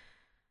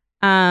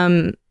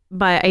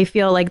 But I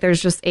feel like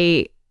there's just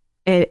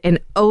an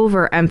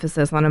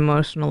overemphasis on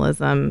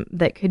emotionalism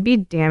that could be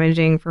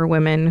damaging for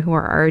women who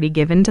are already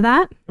given to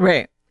that.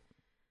 Right.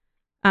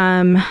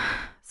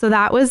 So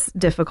that was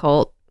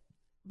difficult.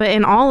 But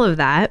in all of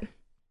that,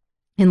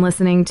 in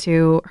listening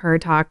to her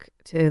talk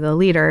to the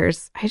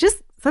leaders, I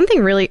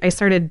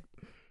started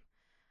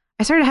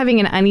having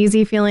an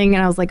uneasy feeling,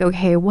 and I was like,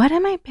 okay, what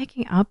am I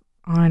picking up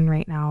on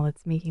right now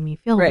that's making me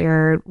feel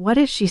weird? What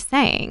is she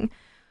saying?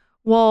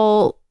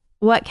 Well,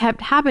 what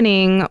kept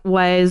happening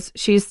was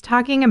she's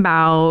saying,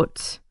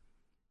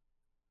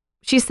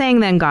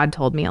 then God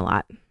told me a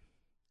lot.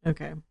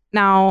 Okay.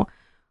 Now,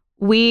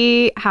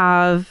 we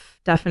have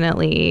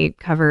definitely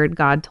covered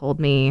God told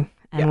me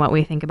and what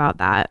we think about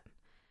that.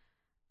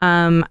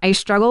 I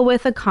struggle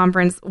with the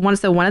conference. One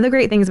of the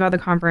great things about the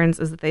conference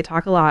is that they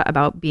talk a lot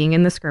about being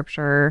in the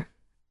scripture,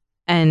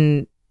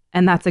 and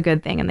that's a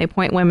good thing. And they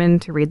point women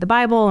to read the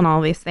Bible and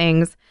all these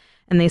things,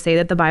 and they say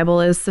that the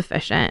Bible is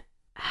sufficient.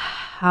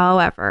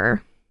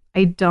 However,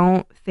 I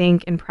don't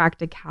think in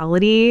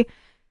practicality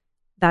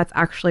that's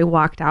actually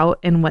walked out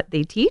in what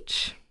they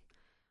teach.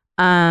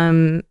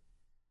 So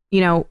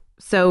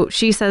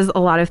she says a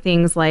lot of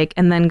things like,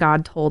 and then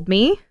God told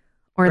me,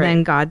 or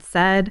then God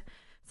said.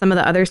 Some of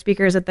the other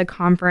speakers at the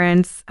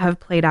conference have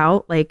played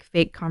out like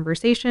fake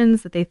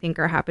conversations that they think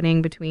are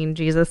happening between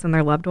Jesus and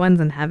their loved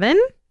ones in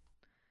heaven,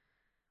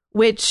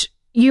 which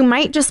you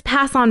might just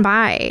pass on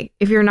by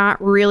if you're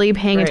not really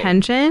paying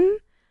attention.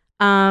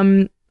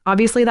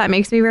 Obviously, that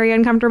makes me very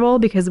uncomfortable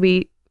because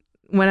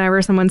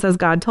whenever someone says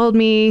God told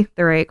me,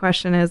 the right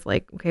question is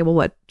like, okay, well,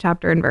 what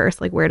chapter and verse?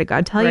 Like, where did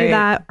God tell you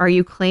that? Are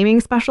you claiming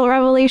special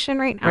revelation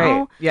right now?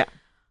 Right. Yeah.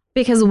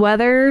 Because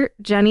whether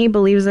Jenny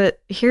hears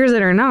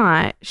it or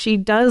not, she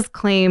does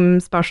claim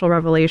special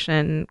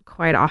revelation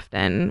quite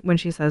often when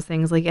she says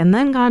things like, and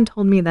then God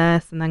told me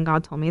this, and then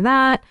God told me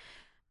that.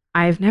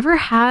 I've never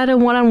had a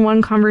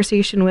one-on-one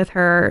conversation with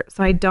her,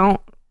 so I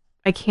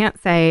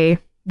can't say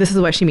this is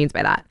what she means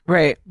by that.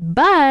 Right.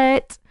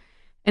 But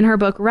in her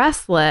book,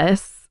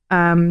 Restless,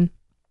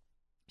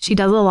 she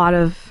does a lot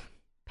of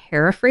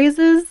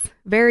paraphrases,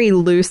 very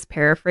loose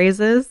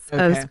paraphrases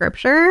of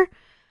scripture.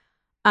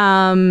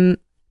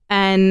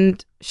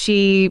 And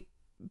she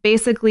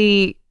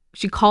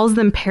calls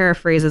them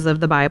paraphrases of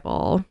the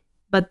Bible,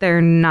 but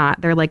they're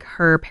not. They're like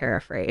her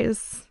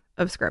paraphrase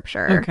of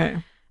scripture. Okay.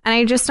 And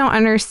I just don't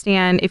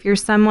understand, if you're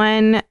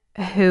someone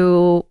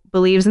who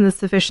believes in the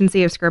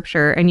sufficiency of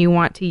scripture and you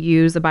want to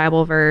use a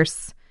Bible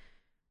verse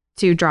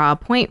to draw a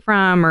point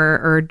from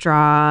or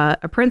draw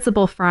a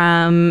principle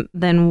from,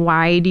 then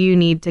why do you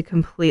need to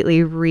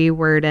completely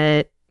reword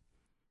it?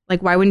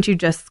 Like, why wouldn't you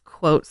just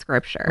quote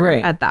scripture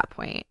at that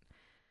point?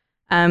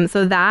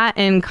 So that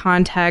in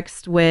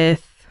context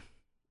with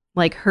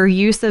like her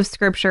use of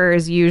scripture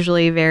is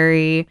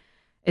usually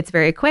it's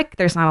very quick.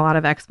 There's not a lot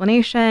of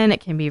explanation. It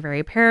can be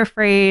very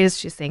paraphrased.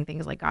 She's saying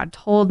things like God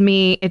told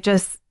me.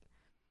 It's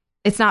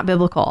not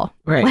biblical.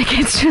 Right. Like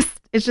it's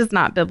just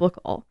not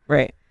biblical.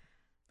 Right.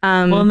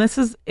 Well, and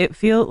it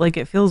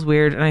feels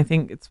weird. And I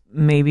think it's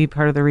maybe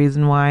part of the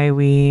reason why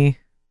we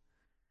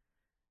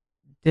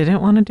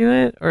didn't want to do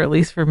it, or at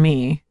least for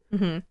me,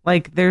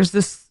 like there's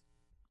this,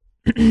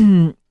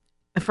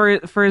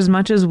 for as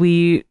much as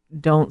we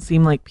don't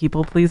seem like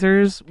people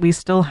pleasers, we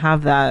still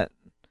have that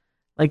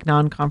like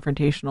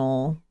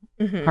non-confrontational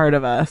part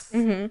of us.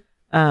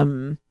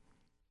 And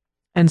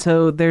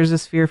so there's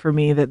this fear for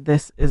me that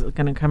this is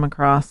going to come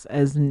across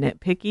as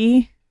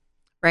nitpicky.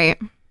 Right.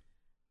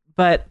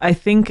 But I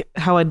think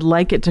how I'd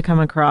like it to come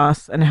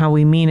across and how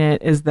we mean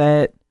it is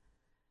that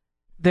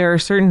there are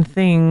certain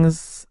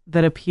things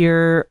that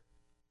appear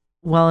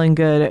well and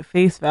good at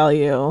face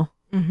value,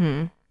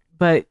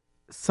 but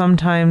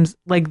sometimes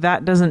like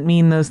that doesn't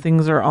mean those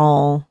things are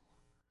all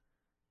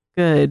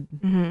good.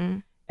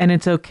 And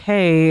it's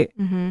okay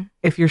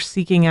if you're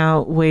seeking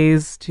out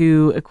ways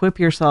to equip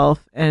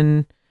yourself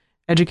and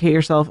educate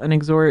yourself and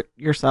exhort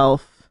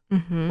yourself,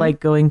 like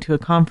going to a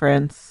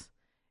conference.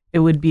 It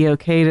would be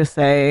okay to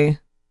say,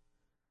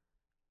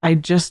 I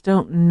just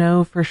don't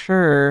know for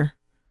sure.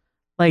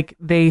 Like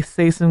they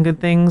say some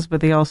good things,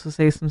 but they also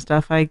say some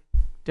stuff I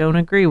don't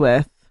agree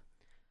with.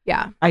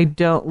 Yeah. I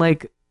don't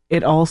like,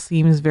 it all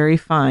seems very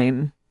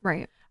fine.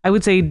 Right. I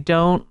would say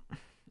I'm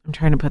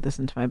trying to put this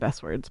into my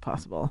best words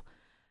possible.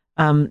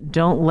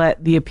 Don't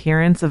let the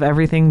appearance of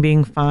everything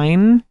being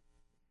fine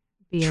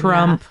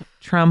trump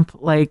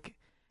like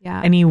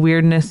any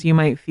weirdness you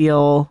might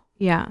feel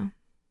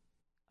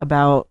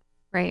about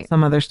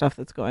some other stuff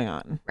that's going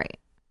on. Right.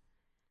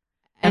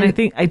 And I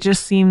think it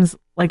just seems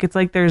like it's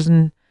like there's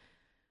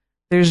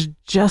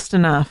just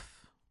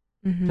enough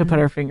to put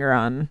our finger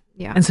on.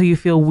 Yeah. And so you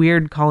feel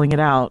weird calling it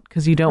out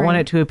because you don't want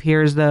it to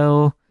appear as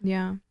though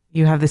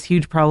you have this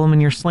huge problem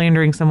and you're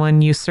slandering someone.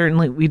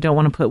 We don't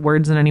want to put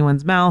words in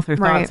anyone's mouth or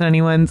thoughts in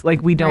anyone's,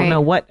 like we don't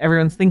know what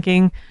everyone's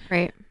thinking.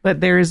 Right.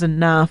 But there is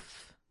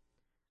enough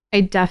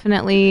I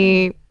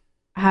definitely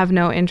have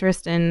no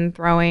interest in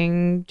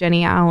throwing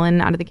Jenny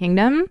Allen out of the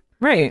kingdom.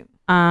 Right.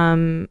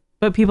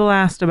 But people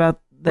asked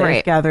about the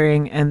If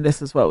Gathering, and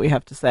this is what we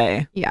have to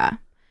say. Yeah.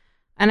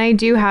 And I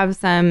do have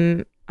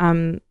some,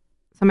 so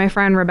my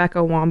friend Rebecca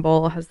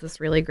Womble has this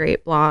really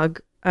great blog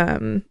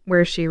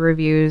where she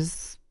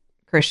reviews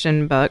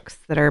Christian books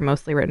that are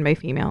mostly written by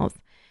females.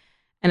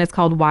 And it's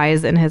called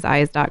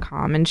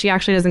wiseinhiseyes.com. And she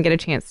actually doesn't get a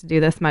chance to do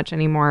this much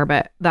anymore,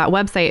 but that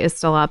website is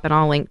still up and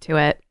I'll link to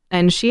it.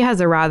 And she has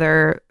a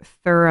rather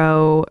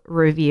thorough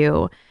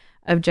review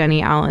of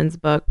Jenny Allen's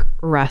book,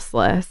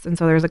 Restless. And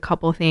so there's a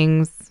couple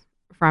things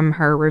from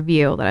her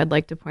review that I'd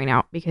like to point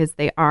out because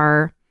they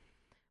are,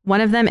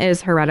 one of them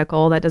is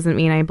heretical. That doesn't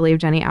mean I believe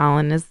Jenny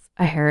Allen is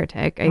a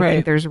heretic. I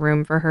think there's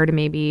room for her to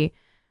maybe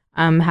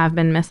have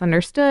been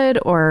misunderstood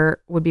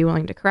or would be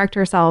willing to correct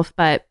herself.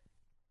 But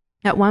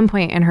at one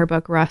point in her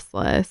book,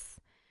 Restless,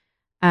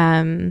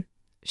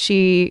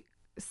 she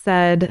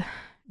said,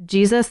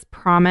 Jesus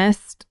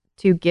promised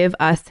to give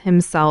us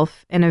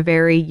himself in a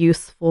very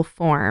useful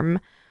form,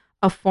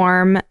 a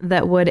form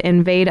that would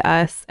invade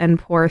us and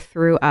pour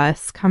through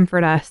us,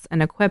 comfort us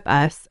and equip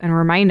us, and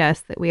remind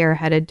us that we are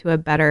headed to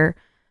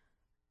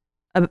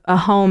a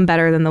home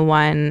better than the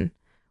one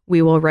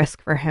we will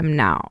risk for him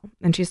now.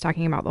 And she's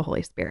talking about the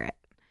Holy Spirit.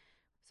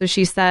 So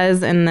she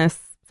says in this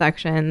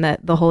section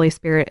that the Holy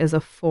Spirit is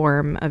a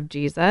form of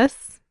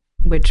Jesus,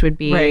 which would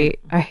be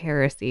a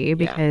heresy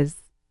because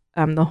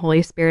the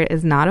Holy Spirit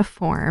is not a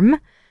form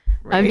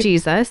of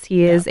Jesus.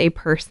 He is a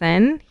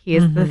person. He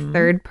is the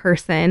third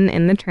person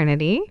in the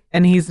Trinity.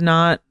 And he's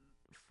not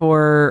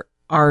for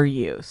our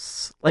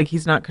use. Like,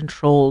 he's not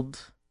controlled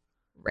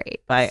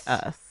by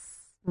us.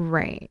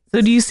 Right.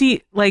 So do you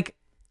see, like,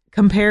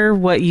 compare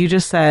what you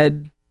just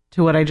said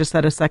to what I just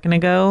said a second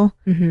ago?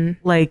 Mm-hmm.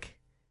 Like,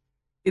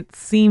 it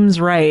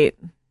seems right.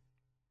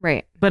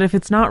 Right. But if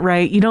it's not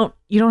right, you don't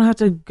have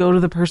to go to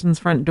the person's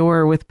front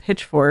door with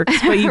pitchforks,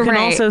 but you can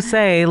also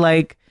say,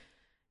 like,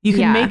 you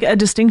can make a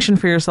distinction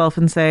for yourself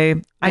and say,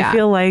 I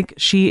feel like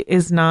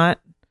she's not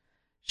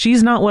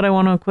what I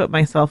want to equip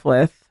myself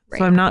with.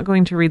 So I'm not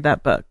going to read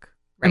that book.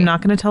 I'm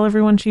not going to tell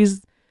everyone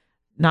she's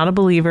not a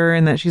believer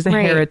and that she's a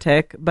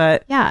heretic,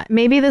 but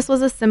maybe this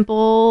was a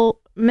simple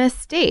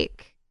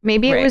mistake.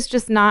 Maybe it was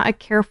just not a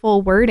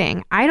careful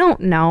wording. I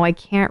don't know. I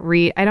can't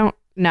read. I don't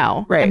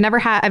know. Right.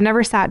 I've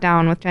never sat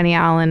down with Jenny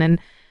Allen and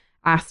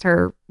asked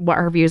her what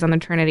her views on the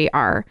Trinity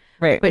are.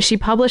 Right. But she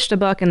published a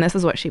book and this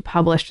is what she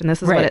published and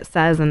this is what it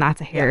says and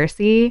that's a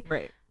heresy. Yeah.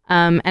 Right.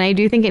 And I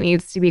do think it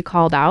needs to be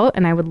called out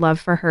and I would love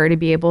for her to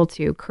be able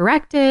to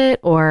correct it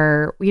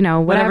or, you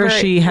know, whatever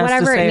she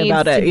has to say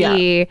about it.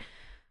 Be.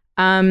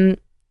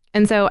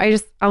 And so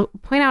I'll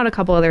point out a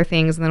couple other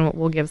things and then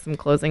we'll give some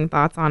closing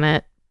thoughts on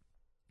it.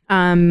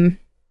 And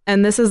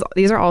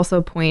these are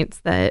also points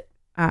that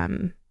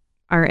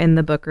are in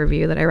the book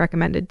review that I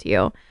recommended to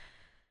you.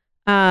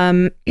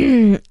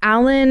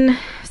 Allen,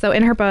 so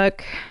in her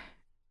book,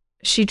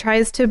 she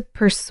tries to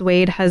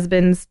persuade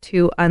husbands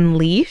to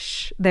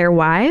unleash their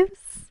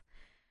wives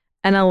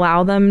and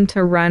allow them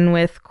to run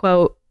with,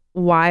 quote,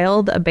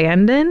 wild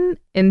abandon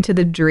into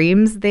the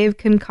dreams they've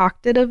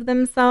concocted of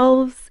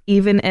themselves,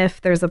 even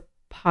if there's a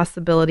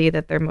possibility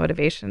that their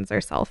motivations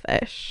are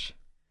selfish.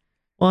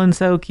 Well, and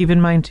so keep in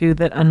mind, too,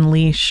 that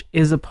unleash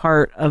is a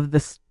part of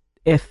this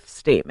if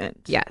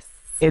statement. Yes.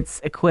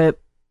 It's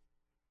equip,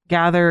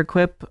 gather,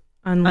 equip,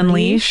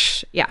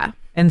 unleash. Yeah.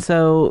 And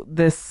so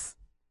this,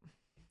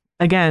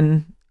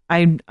 again,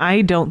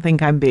 I don't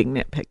think I'm being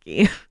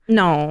nitpicky.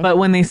 No. But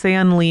when they say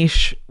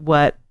unleash,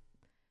 what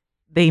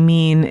they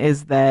mean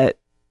is that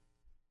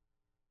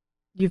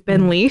you've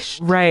been leashed.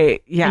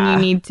 Right. Yeah.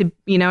 And you need to,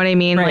 you know what I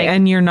mean? Right. Like,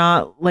 and you're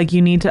not, like,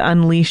 you need to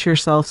unleash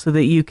yourself so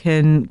that you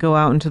can go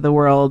out into the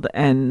world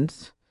and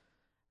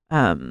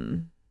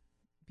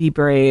be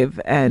brave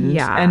and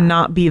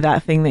not be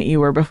that thing that you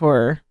were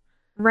before.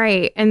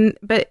 Right. And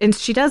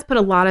she does put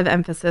a lot of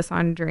emphasis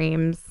on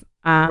dreams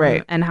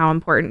and how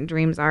important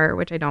dreams are,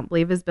 which I don't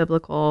believe is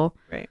biblical.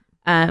 Right.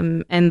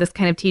 And this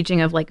kind of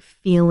teaching of like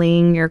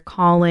feeling your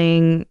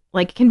calling,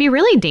 like, can be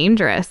really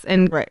dangerous.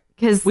 And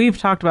because we've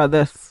talked about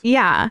this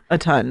a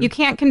ton. You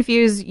can't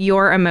confuse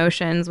your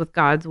emotions with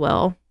God's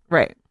will.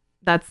 Right.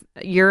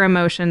 Your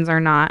emotions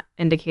are not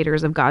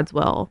indicators of God's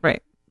will.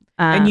 Right.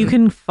 And you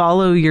can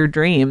follow your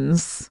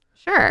dreams.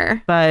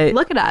 Sure. But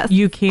look at us.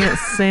 You can't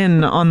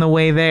sin on the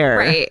way there.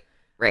 Right.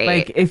 Right.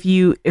 Like if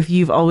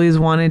you've always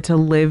wanted to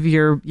live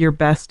your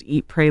best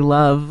eat, pray,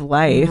 love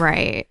life.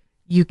 Right.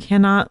 You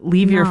cannot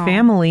leave your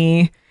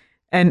family.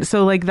 And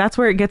so, like, that's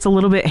where it gets a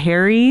little bit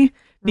hairy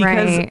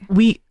because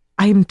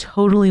I'm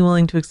totally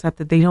willing to accept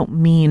that they don't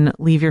mean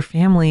leave your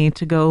family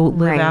to go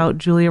live out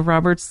Julia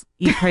Roberts'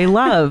 Eat, Pray,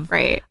 Love.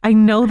 Right. I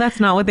know that's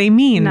not what they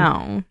mean.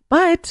 No.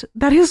 But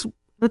that's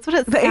what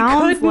it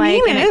sounds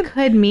like. And it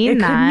could mean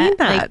that.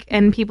 Like,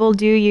 and people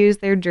do use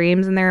their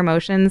dreams and their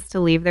emotions to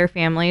leave their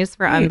families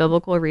for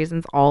unbiblical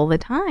reasons all the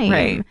time.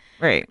 Right.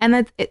 Right. And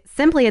that's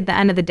simply at the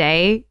end of the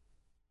day,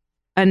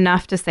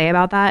 enough to say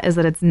about that is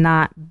that it's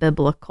not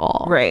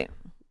biblical. Right.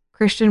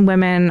 Christian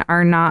women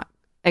are not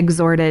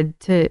exhorted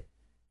to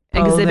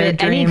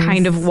exhibit any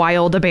kind of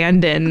wild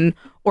abandon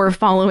or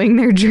following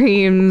their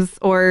dreams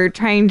or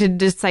trying to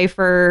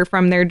decipher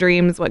from their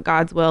dreams what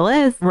God's will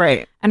is.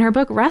 Right. And her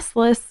book,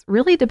 Restless,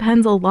 really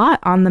depends a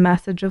lot on the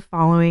message of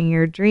following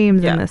your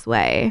dreams in this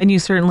way. And you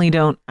certainly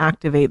don't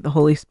activate the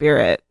Holy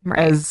Spirit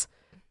as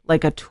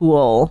like a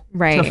tool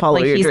to follow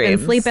your dreams. He's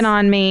been sleeping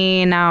on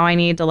me. Now I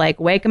need to like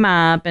wake him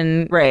up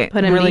and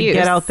put him really to use.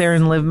 Get out there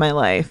and live my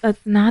life.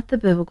 That's not the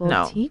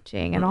biblical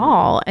teaching at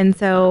all. And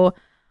so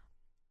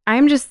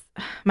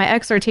my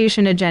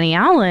exhortation to Jennie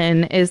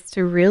Allen is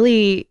to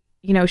really,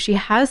 she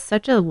has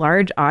such a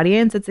large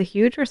audience. It's a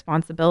huge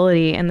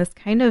responsibility. And this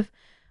kind of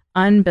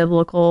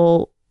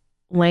unbiblical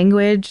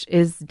language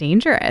is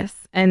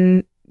dangerous.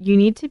 And you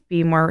need to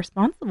be more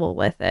responsible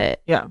with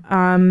it. Yeah.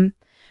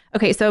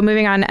 Okay, so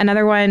moving on.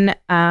 Another one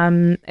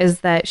is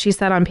that she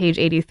said on page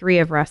 83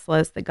 of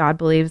Restless that God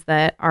believes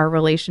that our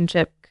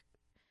relationship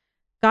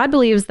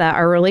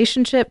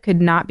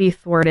could not be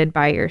thwarted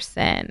by your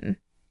sin.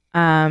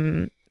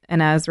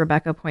 And as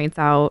Rebecca points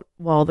out,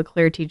 the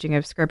clear teaching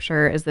of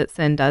Scripture is that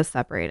sin does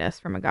separate us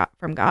from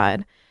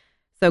God.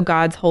 So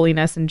God's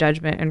holiness and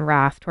judgment and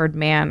wrath toward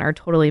man are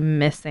totally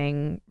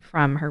missing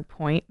from her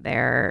point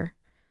there.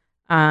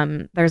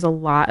 There's a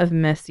lot of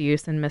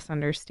misuse and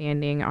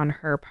misunderstanding on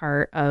her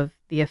part of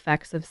the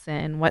effects of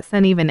sin, what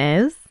sin even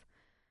is.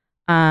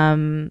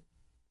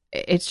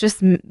 It's just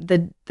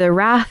the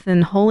wrath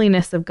and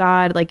holiness of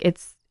God. Like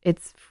it's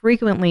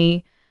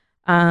frequently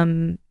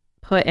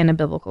put in a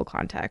biblical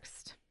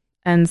context.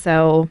 And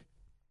so,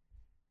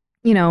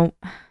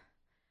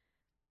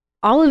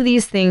 all of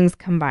these things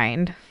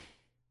combined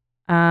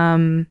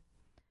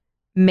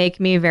make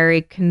me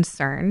very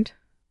concerned.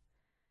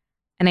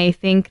 And I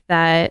think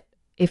that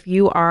if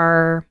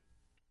you're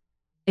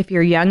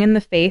young in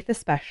the faith,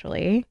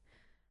 especially,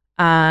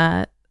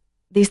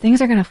 these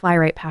things are going to fly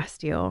right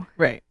past you.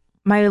 Right.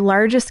 My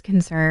largest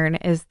concern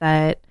is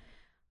that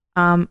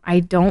I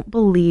don't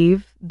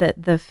believe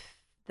that the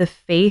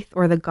faith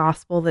or the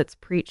gospel that's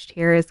preached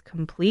here is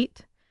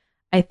complete.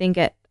 I think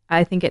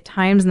at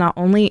times not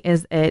only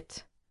is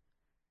it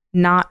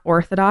not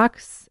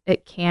orthodox,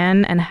 it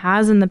can and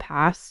has in the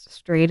past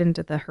strayed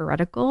into the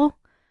heretical.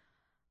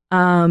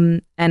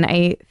 And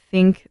I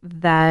think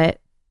that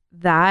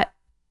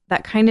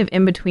kind of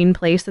in-between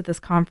place that this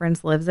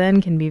conference lives in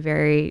can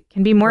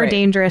be more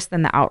dangerous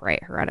than the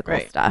outright heretical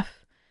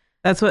stuff.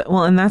 That's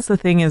the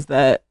thing is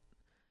that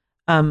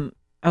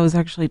I was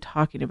actually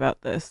talking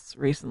about this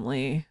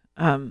recently.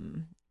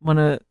 One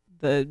of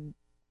the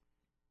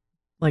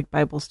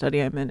Bible study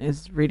I'm in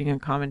is reading a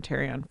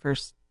commentary on 1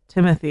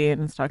 Timothy,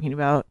 and it's talking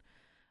about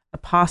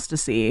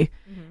apostasy.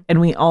 Mm-hmm.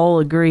 And we all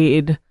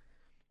agreed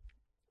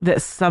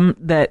that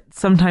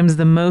sometimes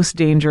the most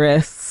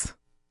dangerous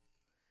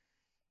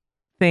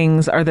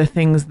things are the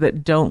things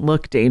that don't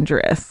look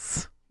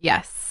dangerous.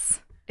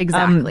 Yes,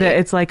 exactly.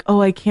 It's like,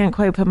 I can't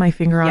quite put my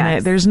finger on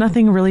it. There's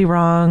nothing really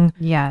wrong.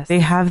 Yes. They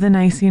have the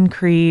Nicene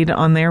Creed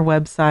on their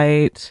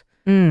website.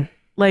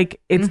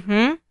 Like it's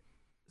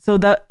so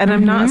that, and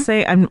I'm not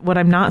saying, what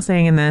I'm not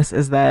saying in this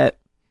is that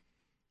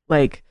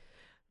like,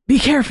 be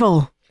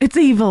careful, it's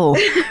evil.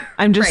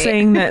 I'm just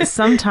saying that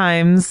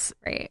sometimes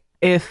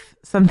if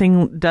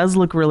something does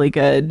look really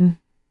good,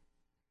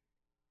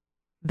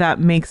 that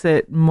makes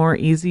it more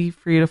easy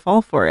for you to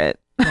fall for it.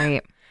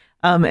 Right.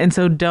 And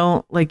so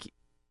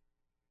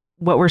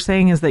what we're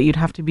saying is that you'd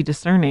have to be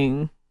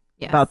discerning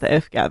about the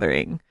If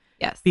Gathering.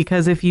 Yes.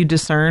 Because if you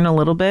discern a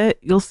little bit,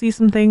 you'll see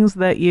some things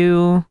that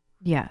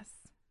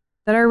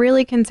that are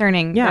really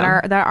concerning, that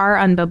are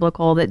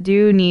unbiblical, that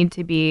do need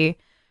to be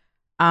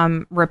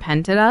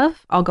repented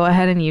of. I'll go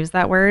ahead and use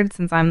that word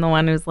since I'm the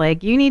one who's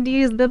like, you need to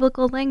use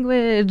biblical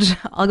language.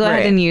 I'll go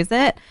ahead and use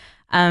it.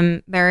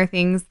 There are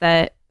things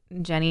that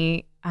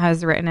Jennie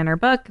has written in her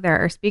book. There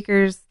are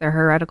speakers, there are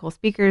heretical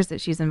speakers that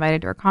she's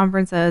invited to her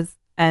conferences,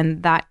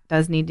 and that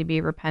does need to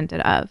be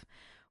repented of.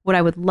 What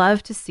I would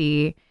love to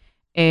see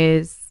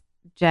is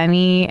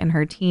Jennie and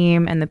her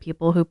team and the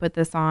people who put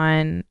this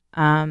on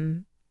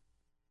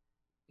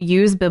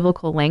use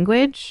biblical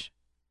language.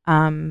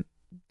 Don't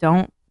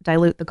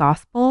dilute the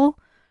gospel.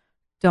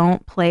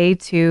 Don't play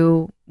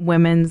to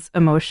women's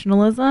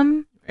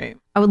emotionalism. Right.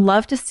 I would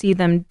love to see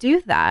them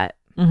do that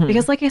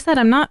because, like I said,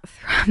 I'm not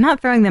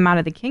throwing them out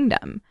of the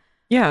kingdom.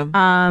 Yeah.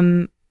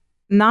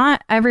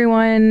 Not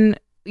everyone.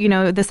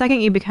 The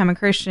second you become a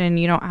Christian,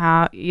 you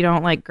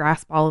don't like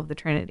grasp all of the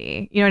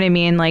Trinity. You know what I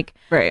mean? Like,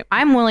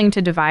 I'm willing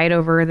to divide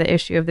over the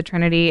issue of the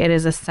Trinity. It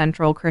is a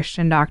central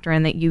Christian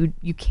doctrine that you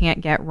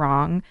can't get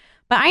wrong.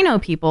 But I know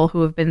people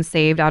who have been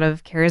saved out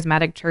of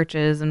charismatic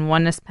churches and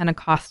oneness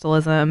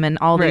Pentecostalism and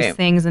all these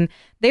things. And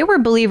they were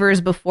believers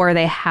before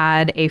they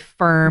had a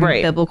firm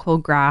biblical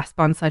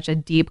grasp on such a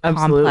deep,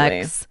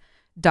 complex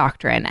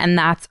doctrine. And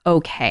that's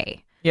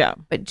okay. Yeah.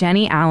 But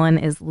Jennie Allen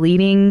is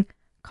leading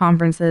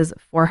conferences,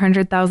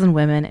 400,000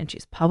 women, and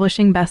she's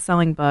publishing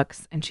best-selling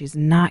books, and she's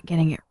not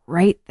getting it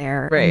right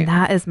there. Right. And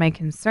that is my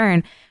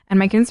concern. And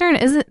my concern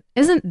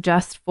isn't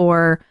just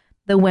for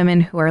the women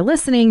who are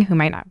listening, who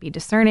might not be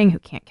discerning, who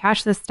can't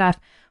catch this stuff,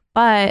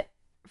 but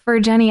for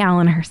Jenny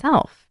Allen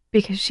herself,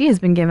 because she has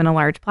been given a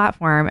large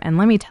platform. And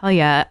let me tell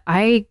you,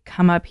 I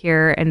come up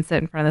here and sit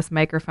in front of this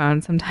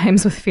microphone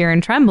sometimes with fear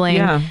and trembling.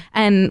 Yeah.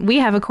 And we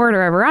have a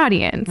quarter of our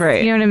audience.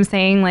 Right. You know what I'm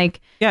saying? Like,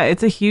 yeah,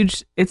 it's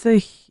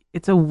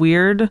a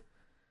weird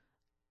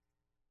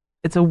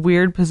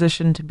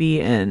position to be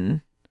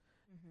in,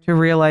 to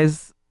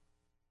realize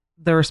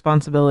the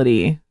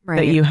responsibility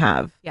that you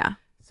have. Yeah.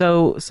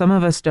 So some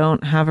of us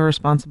don't have a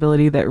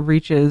responsibility that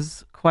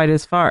reaches quite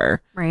as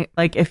far. Right.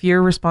 Like if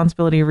your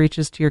responsibility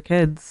reaches to your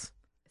kids,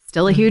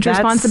 still a huge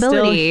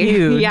responsibility.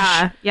 Still huge.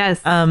 Yeah.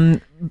 Yes.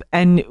 And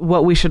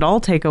what we should all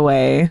take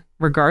away,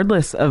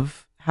 regardless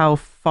of how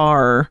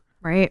far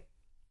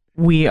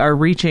we are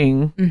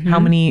reaching, how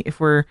many,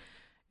 if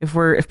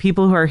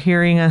people who are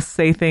hearing us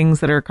say things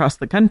that are across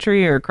the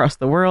country or across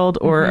the world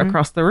or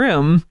across the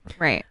room,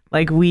 right?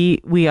 Like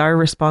we are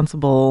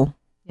responsible.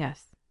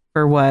 Yes.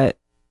 For what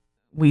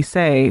we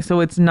say. So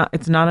it's not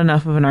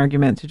enough of an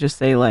argument to just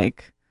say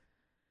like,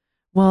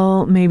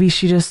 well, maybe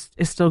she just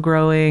is still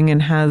growing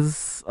and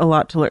has a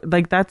lot to learn.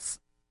 Like that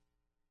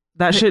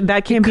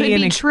can't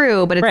be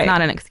true, but it's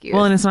not an excuse.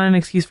 Well, and it's not an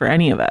excuse for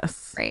any of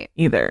us,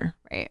 either.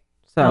 Right.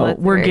 So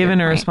we're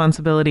given a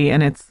responsibility,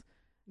 and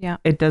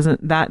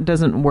that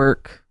doesn't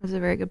work. That's a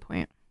very good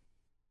point.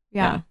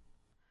 Yeah.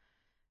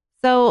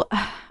 So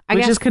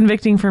which is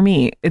convicting for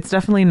me. It's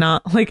definitely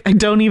not like, I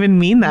don't even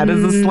mean that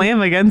as a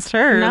slam against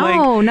her.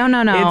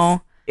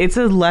 No. It's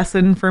a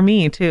lesson for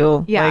me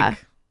too. Yeah.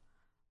 Like,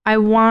 I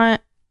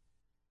want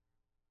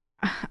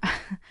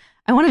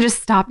to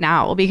just stop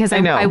now, because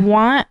I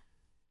want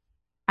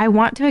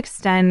to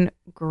extend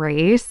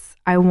grace.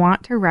 I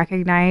want to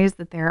recognize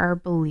that there are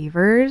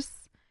believers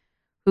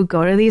who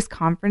go to these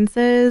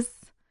conferences.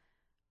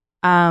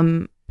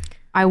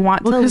 I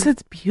want to, because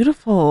it's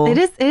beautiful. It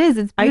is.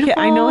 It's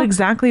beautiful. I know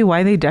exactly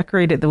why they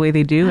decorate it the way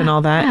they do and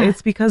all that. Yeah.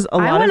 It's because a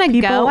lot of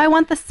people. I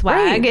want the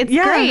swag. It's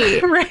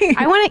great. Right.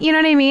 I want it. You know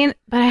what I mean?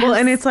 But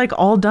and it's like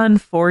all done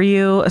for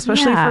you,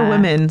 especially for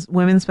women.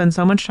 Women spend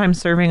so much time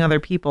serving other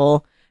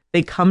people.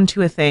 They come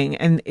to a thing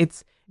and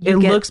it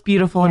looks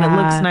beautiful and it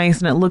looks nice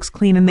and it looks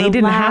clean, and they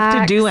didn't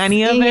have to do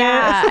any of it.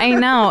 Yeah, I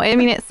know. I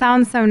mean, it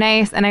sounds so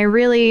nice, and I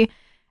really,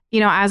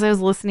 as I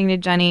was listening to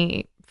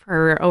Jenny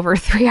for over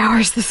 3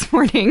 hours this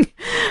morning,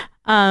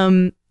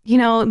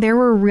 there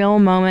were real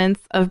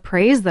moments of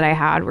praise that I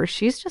had where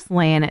she's just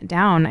laying it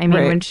down. I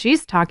mean, when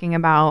she's talking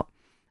about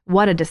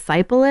what a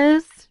disciple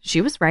is, she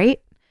was right.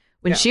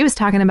 When she was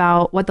talking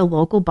about what the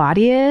local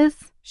body is,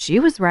 she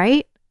was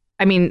right.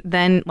 I mean,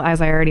 then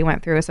as I already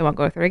went through, so I won't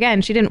go through it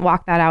again, she didn't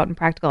walk that out in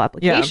practical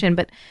application.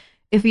 But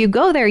if you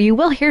go there, you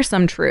will hear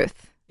some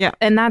truth. Yeah.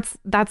 And that's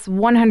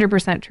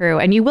 100% true.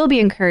 And you will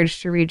be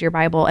encouraged to read your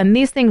Bible, and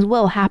these things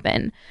will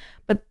happen.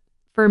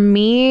 For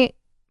me,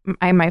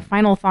 my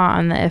final thought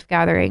on the If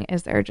Gathering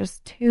is there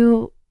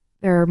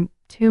are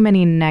too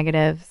many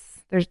negatives.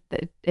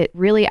 It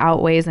really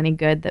outweighs any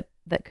good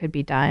that could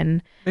be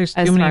done. There's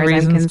too many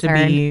reasons to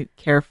be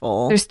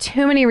careful. There's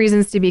too many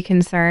reasons to be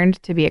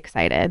concerned, to be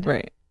excited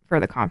for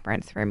the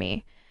conference for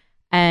me.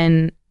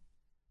 And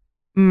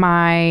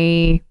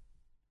my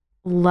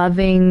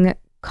loving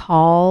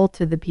call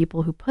to the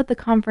people who put the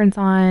conference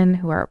on,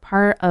 who are a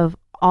part of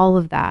all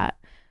of that,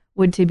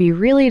 would to be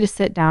really to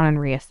sit down and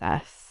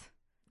reassess.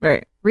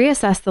 Right.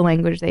 Reassess the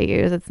language they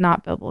use. It's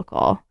not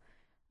biblical.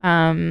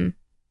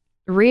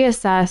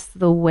 Reassess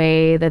the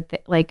way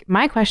that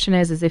my question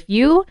is if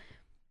you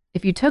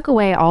took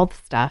away all the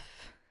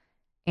stuff,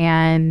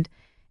 and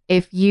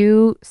if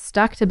you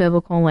stuck to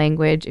biblical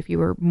language, if you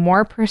were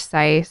more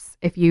precise,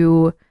 if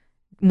you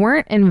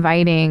weren't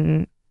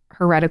inviting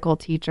heretical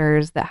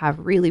teachers that have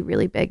really,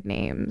 really big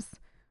names,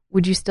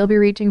 would you still be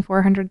reaching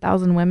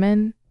 400,000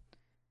 women?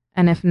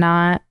 And if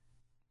not,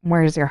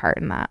 where's your heart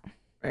in that?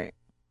 Right.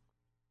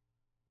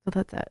 So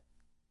that's it.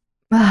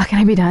 Oh,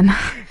 can I be done?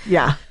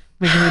 Yeah,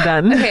 we can be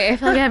done. Okay, I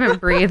feel like I haven't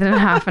breathed in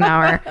half an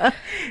hour.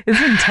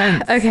 It's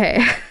intense. Okay.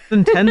 It's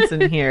intense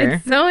in here.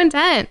 It's so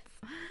intense.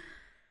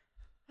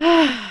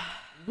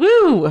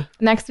 Woo!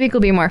 Next week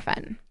will be more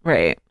fun.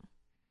 Right.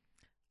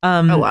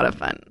 A lot of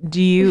fun.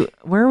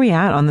 Where are we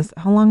at on this?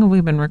 How long have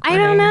we been recording?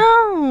 I don't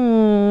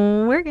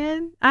know. We're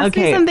good. Ask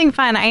me something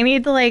fun. I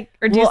need to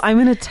I'm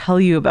going to tell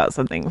you about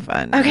something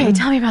fun. Okay,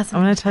 tell me about something.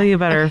 I'm going to tell you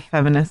about our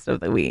feminist of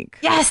the week.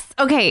 Yes.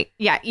 Okay.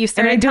 Yeah, you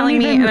started telling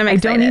me, and I'm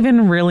excited. I don't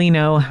even really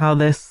know how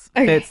this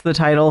fits the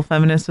title,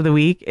 Feminist of the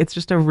Week. It's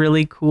just a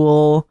really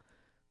cool,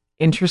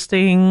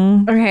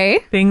 interesting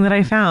thing that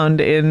I found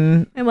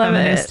in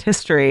feminist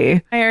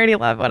history. I already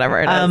love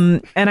whatever it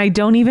is. And I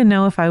don't even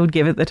know if I would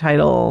give it the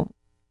title.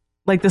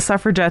 Like, the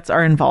suffragettes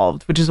are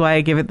involved, which is why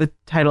I give it the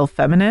title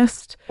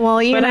feminist. Well,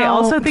 but I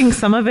also think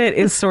some of it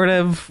is sort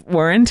of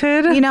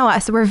warranted. You know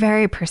us, we're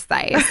very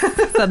precise.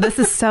 So this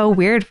is so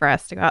weird for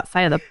us to go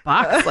outside of the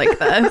box like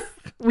this.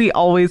 We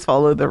always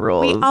follow the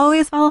rules. We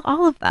always follow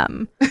all of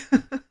them.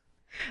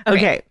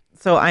 Okay,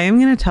 so I am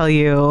going to tell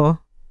you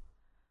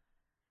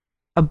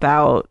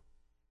about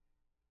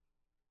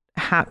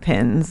hat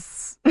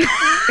pins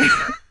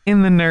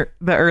in the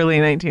early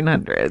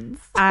 1900s.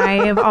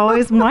 I have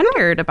always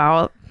wondered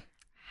about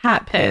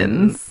hat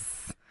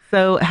pins.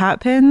 So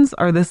hat pins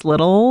are this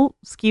little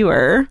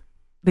skewer.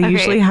 They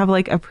usually have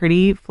like a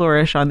pretty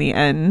flourish on the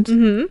end,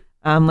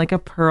 like a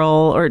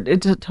pearl, or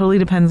it totally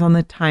depends on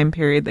the time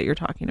period that you're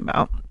talking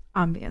about.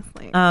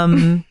 Obviously.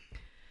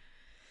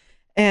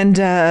 And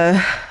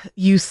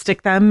you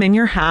stick them in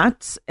your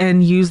hat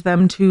and use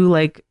them to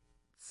like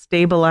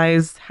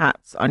stabilize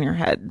hats on your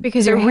head.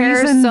 Because your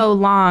hair is so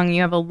long,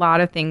 you have a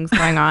lot of things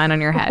going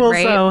on your head,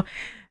 right? So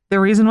the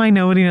reason why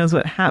nobody knows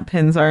what hat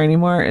pins are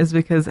anymore is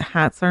because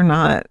hats are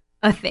not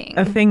a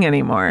thing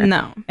anymore.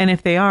 No. And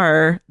if they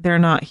are, they're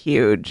not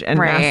huge and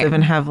massive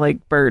and have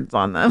like birds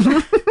on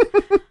them.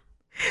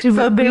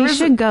 We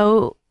should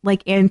go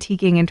like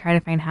antiquing and try to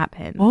find hat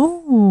pins.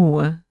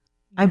 Oh, yeah.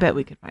 I bet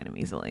we could find them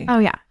easily. Oh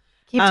yeah.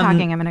 Keep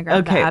talking. I'm going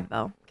to grab the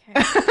Advil.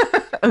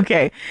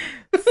 Okay.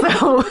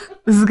 So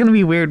this is going to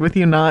be weird with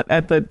you not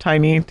at the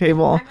tiny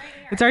table.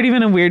 It's already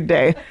been a weird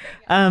day.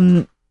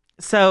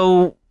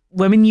 So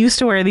women used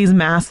to wear these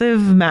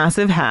massive,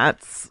 massive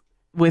hats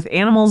with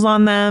animals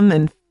on them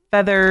and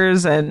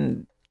feathers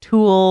and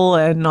tulle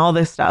and all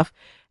this stuff.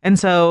 And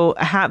so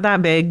a hat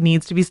that big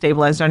needs to be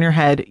stabilized on your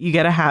head. You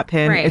get a hat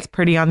pin. Right. It's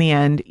pretty on the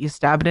end. You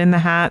stab it in the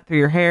hat through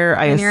your hair.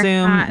 I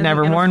assume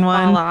never worn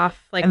one. Off,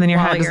 like, and then your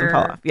hat doesn't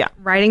fall off. Yeah.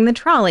 Riding the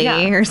trolley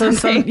or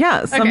something.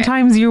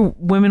 Sometimes your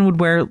women would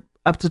wear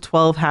up to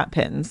 12 hat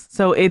pins.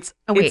 So it's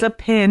a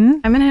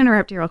pin. I'm going to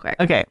interrupt you real quick.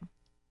 Okay.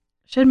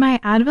 Should my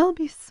Advil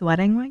be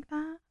sweating like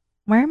that?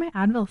 Why are my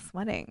Advil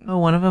sweating? Oh,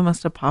 one of them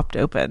must have popped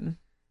open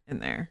in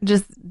there.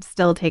 Just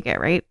still take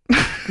it, right?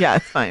 Yeah,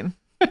 it's fine.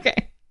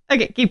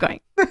 Okay, keep going.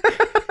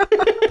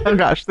 Oh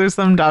gosh, there's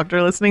some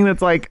doctor listening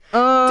that's like,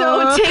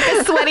 don't take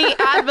a sweaty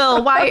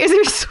Advil. Why is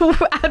your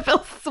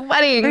Advil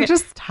sweating? They're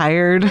just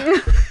tired.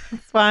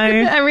 It's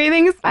fine.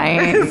 Everything's fine.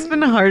 It's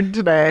been hard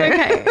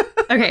today.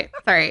 Okay.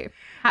 Sorry.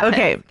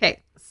 Okay.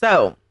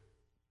 So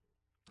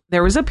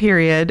there was a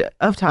period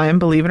of time,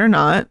 believe it or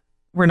not.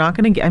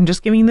 I'm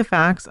just giving you the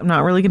facts. I'm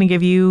not really going to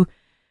give you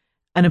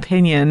an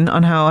opinion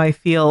on how I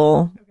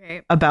feel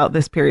about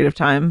this period of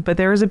time. But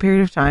there was a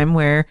period of time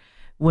where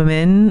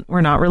women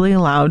were not really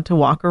allowed to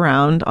walk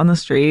around on the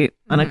street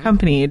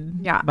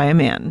unaccompanied by a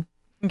man.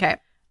 Okay.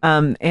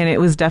 And it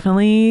was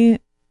definitely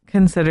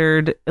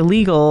considered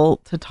illegal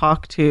to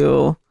talk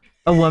to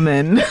a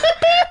woman.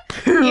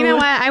 You know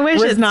what? I wish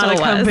was it not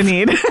still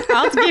accompanied.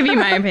 I'll give you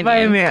my opinion. By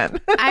a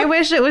man. I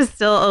wish it was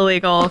still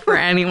illegal for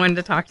anyone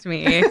to talk to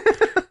me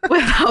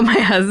without my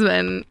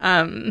husband.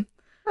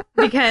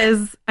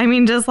 Because, I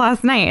mean, just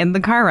last night in the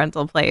car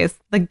rental place,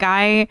 the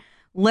guy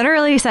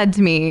literally said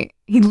to me,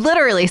 you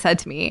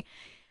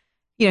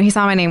know, he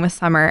saw my name was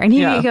Summer, and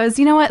he goes,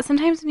 you know what?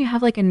 Sometimes when you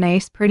have like a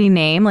nice, pretty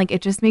name, like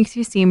it just makes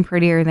you seem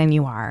prettier than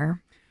you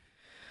are.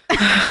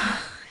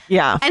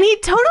 Yeah. And he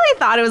totally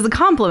thought it was a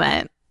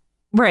compliment.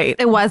 Right.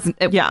 It wasn't.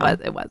 It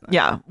wasn't.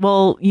 Yeah.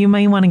 Well, you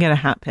may want to get a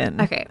hat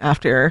pin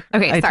after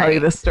I tell you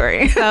this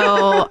story.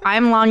 So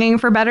I'm longing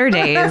for better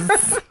days.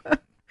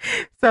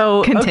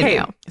 So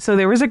continue. Okay. So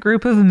there was a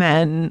group of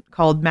men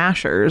called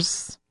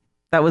mashers.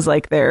 That was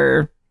like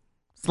their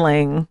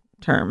slang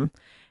term.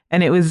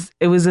 And it was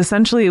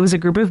essentially a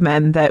group of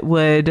men that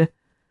would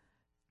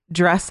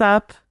dress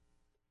up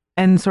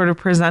and sort of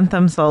present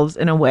themselves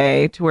in a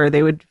way to where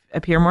they would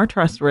appear more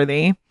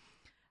trustworthy.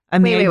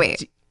 And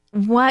wait.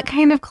 What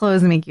kind of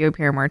clothes make you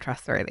appear more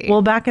trustworthy?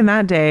 Well, back in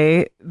that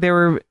day, there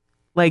were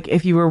like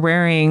if you were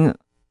wearing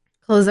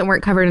clothes that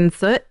weren't covered in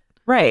soot.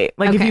 Right.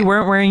 Like if you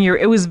weren't wearing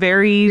it was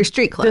very your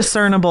street clothes.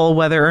 Discernible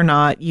whether or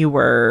not you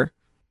were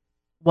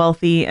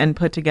wealthy and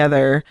put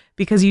together,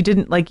 because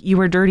you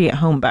were dirty at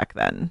home back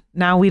then.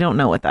 Now we don't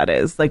know what that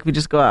is. Like we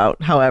just go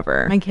out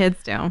however. My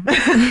kids do.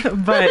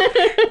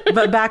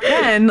 but back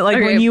then, like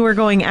when you were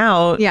going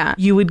out,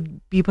 you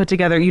would be put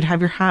together. You'd have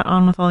your hat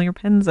on with all your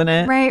pins in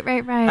it. Right.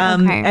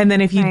 And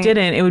then if you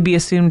didn't, it would be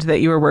assumed that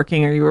you were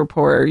working or you were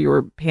poor or you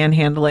were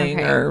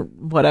panhandling or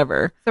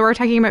whatever. So we're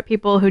talking about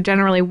people who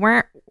generally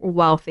weren't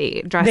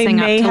wealthy, dressing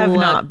up to have look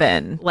not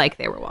been like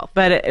they were wealthy.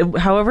 But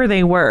however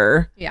they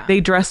were, they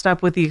dressed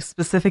up with the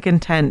specific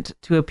intent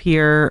to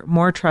appear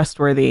more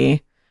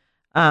trustworthy.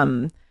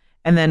 And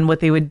then what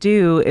they would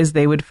do is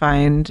they would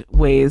find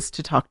ways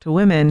to talk to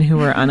women who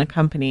were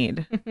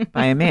unaccompanied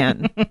by a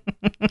man,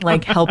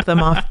 like help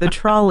them off the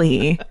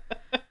trolley.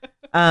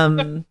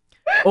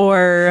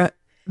 Or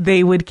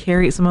they would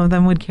some of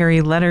them would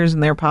carry letters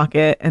in their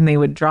pocket and they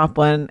would drop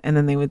one and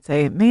then they would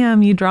say,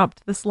 "Ma'am, you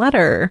dropped this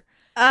letter."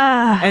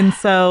 And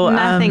so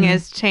nothing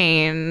has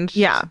changed.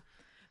 Yeah.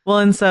 Well,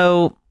 and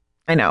so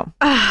I know.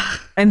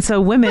 And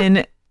so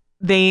women,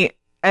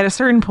 at a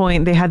certain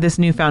point, they had this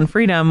newfound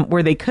freedom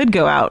where they could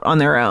go out on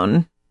their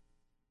own.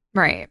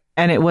 Right.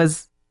 And it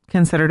was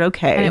considered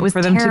okay and it was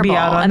for them terrible. To be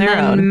out on their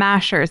own.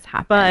 Mashers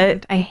happened.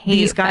 But I hate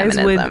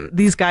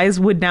these guys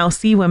would now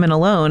see women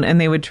alone and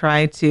they would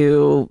try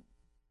to,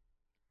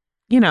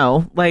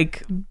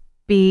 like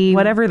be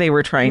whatever they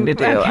were trying to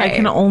do. Okay. I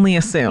can only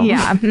assume.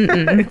 Yeah.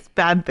 It's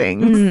bad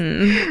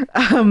things.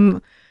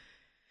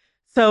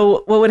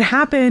 So what would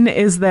happen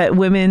is that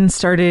women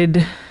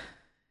started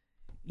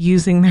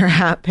using their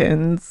hat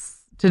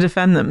pins to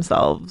defend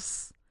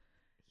themselves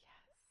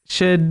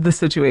should the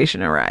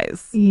situation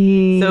arise.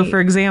 So, for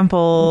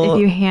example,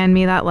 if you hand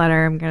me that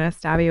letter, I'm going to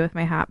stab you with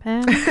my hat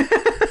pin.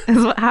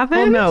 Is what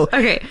happened? Well, no.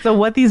 Okay. So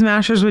what these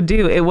mashers would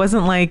do, it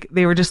wasn't like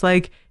they were just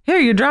like, here,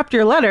 you dropped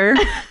your letter,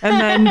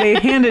 and then they'd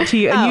hand it to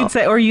you, and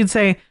you'd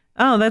say,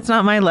 oh, that's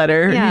not my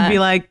letter. Yeah. And you'd be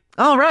like,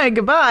 all right,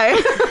 goodbye.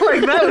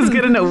 Like, that was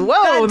good enough.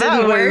 Whoa,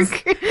 that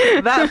work.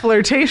 That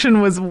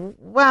flirtation was,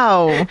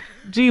 wow,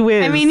 gee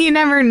whiz. I mean, you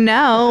never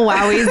know.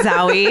 Wowie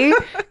zowie.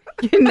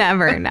 You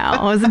never know.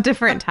 It was a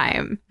different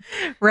time.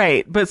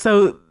 Right. But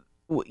so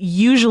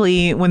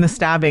usually when the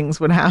stabbings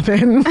would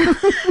happen,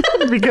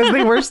 because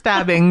they were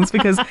stabbings,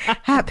 because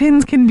hat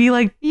pins can be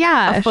like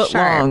a foot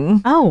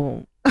long.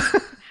 Oh.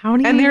 How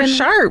do you And they're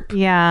sharp.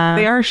 Yeah.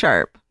 They are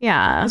sharp.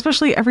 Yeah.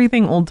 Especially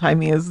everything old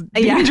timey is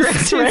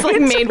dangerous. It's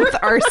like made with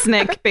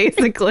arsenic,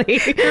 basically.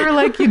 They were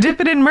like, you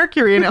dip it in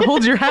mercury and it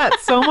holds your hat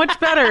so much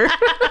better.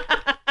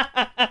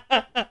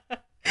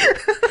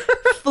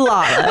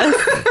 Flawless.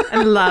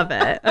 I love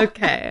it.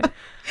 Okay.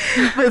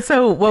 But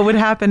so what would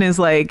happen is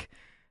like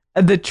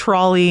the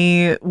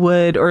trolley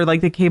would, or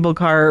like the cable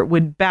car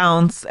would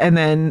bounce, and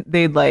then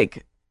they'd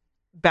like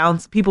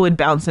bounce, people would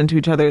bounce into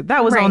each other.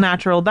 That was all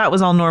natural. That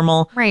was all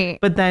normal. Right.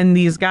 But then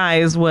these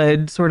guys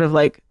would sort of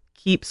like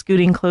keep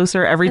scooting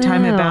closer every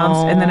time it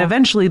bounced. And then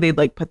eventually they'd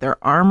like put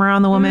their arm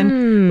around the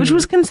woman, which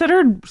was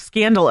considered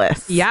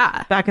scandalous.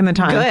 Yeah. Back in the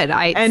time. Good.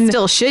 And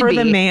still should for be.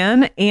 For the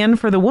man and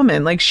for the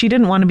woman. Like, she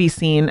didn't want to be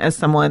seen as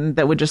someone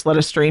that would just let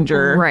a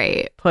stranger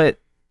put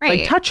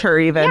like touch her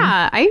even.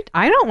 Yeah,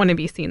 I don't want to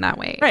be seen that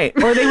way. Right.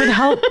 Or they would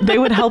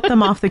help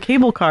them off the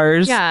cable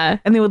cars. Yeah.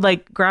 And they would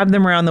like grab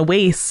them around the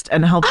waist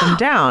and help them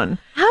down.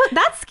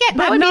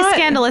 That would be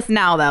scandalous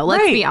now, though.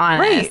 Let's be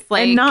honest. Right.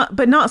 Like,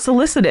 and not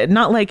solicited.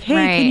 Not like,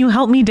 hey, can you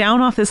help me down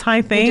off this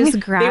high thing?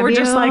 They were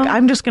just like,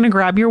 I'm just going to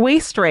grab your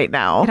waist right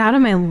now. Get out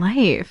of my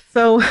life.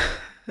 So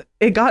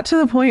it got to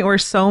the point where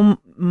so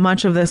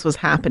much of this was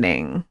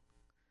happening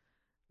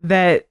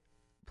that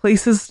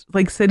places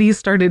like cities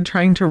started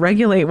trying to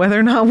regulate whether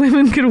or not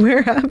women could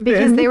wear hat pins.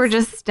 Because they were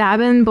just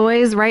stabbing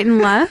boys right and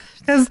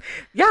left. Because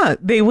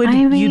they would.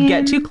 You'd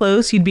get too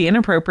close, you'd be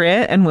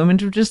inappropriate, and women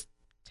would just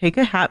take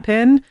a hat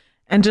pin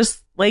and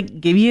just like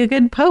give you a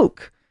good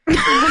poke. That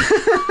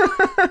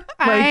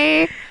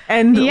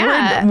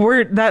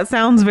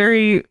sounds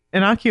very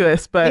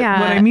innocuous, but what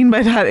I mean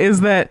by that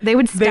is that they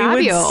would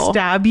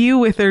stab you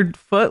with their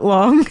foot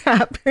long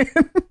hat pin.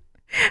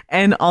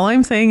 And all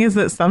I'm saying is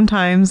that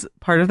sometimes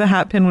part of the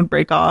hat pin would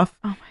break off,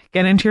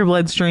 get into your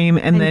bloodstream,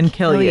 and then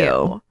kill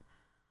you.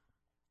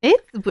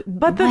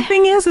 But the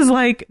thing is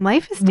like,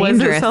 life is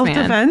dangerous. Was it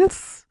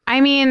self-defense?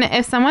 I mean,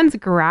 if someone's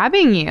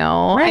grabbing you,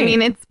 I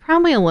mean, it's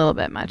probably a little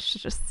bit much to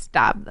just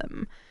stab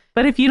them.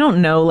 But if you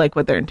don't know like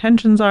what their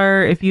intentions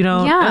are, if you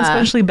don't,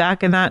 especially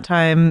back in that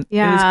time, it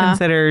was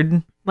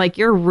considered like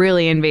you're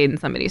really invading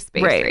somebody's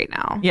space right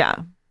now. Yeah.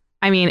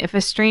 I mean, if a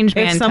strange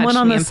man if someone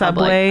on the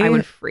subway public, I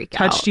would freak out.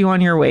 Touched you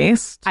on your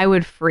waist, I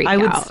would freak out. I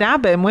would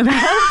stab him with a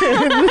hat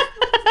pin.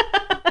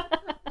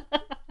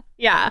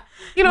 Yeah.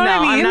 You know what I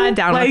mean? I'm not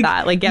down with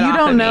that. Like, get off of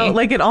me. You don't know.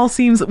 Like, it all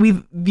seems, we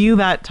view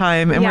that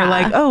time and we're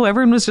like, oh,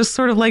 everyone was just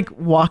sort of like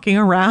walking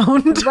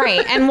around.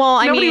 Right. And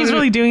nobody was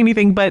really doing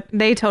anything, but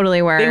they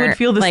totally were. They would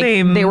feel the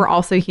same. They were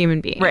also human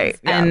beings. Right.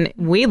 Yeah. And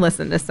we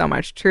listen to so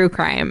much true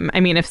crime. I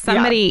mean, if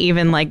somebody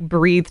even like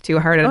breathed too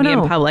hard at me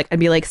in public, I'd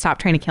be like, stop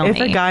trying to kill me. If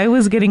a guy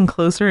was getting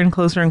closer and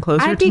closer and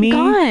closer to me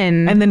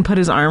gone. And then put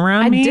his arm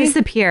around me, I'd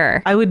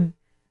disappear.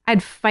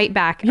 I'd fight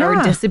back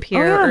or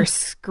disappear or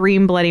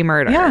scream bloody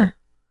murder. Yeah.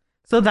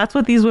 So that's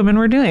what these women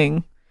were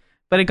doing.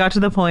 But it got to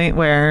the point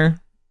where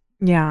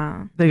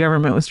the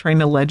government was trying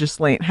to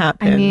legislate hat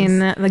pins. I mean,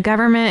 the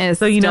government is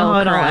so you know how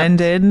it all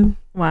ended?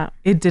 What?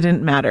 It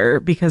didn't matter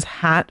because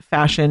hat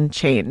fashion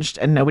changed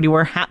and nobody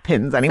wore hat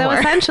pins anymore. So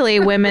essentially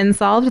women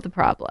solved the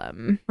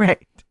problem.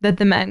 Right. That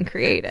the men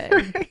created.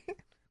 Right.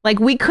 Like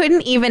we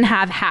couldn't even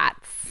have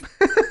hats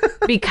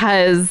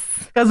because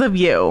of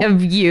you.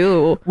 Of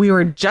you. We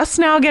were just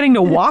now getting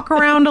to walk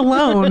around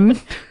alone.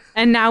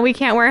 And now we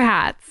can't wear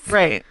hats.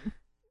 Right.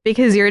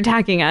 Because you're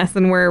attacking us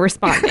and we're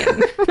responding.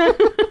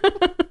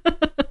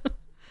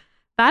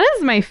 That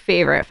is my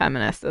favorite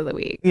feminist of the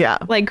week. Yeah.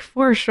 Like,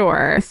 for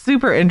sure.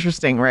 Super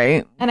interesting,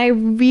 right? And I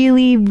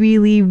really,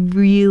 really,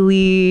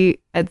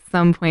 really, at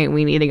some point,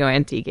 we need to go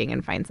antiquing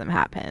and find some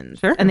hat pins.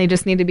 Sure. And they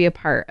just need to be a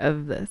part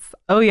of this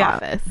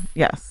office.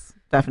 Yes,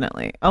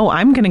 definitely. Oh,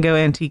 I'm going to go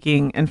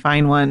antiquing and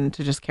find one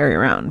to just carry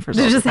around for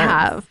self-defense. To just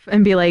have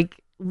and be like,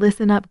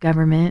 listen up,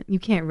 government. You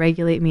can't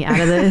regulate me out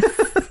of this.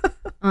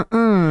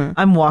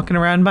 I'm walking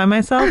around by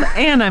myself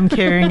and I'm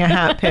carrying a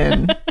hat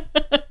pin.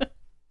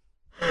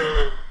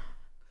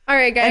 All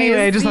right, guys.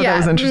 Anyway, I just thought that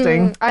was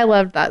interesting. I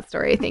loved that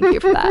story. Thank you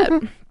for that.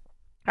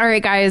 All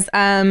right, guys.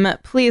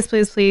 Please,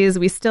 please, please.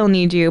 We still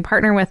need you.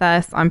 Partner with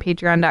us on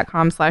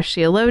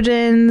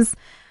patreon.com/Sheologians.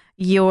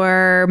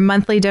 Your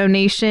monthly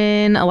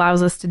donation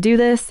allows us to do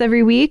this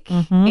every week.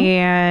 Mm-hmm.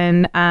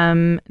 And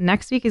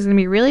next week is going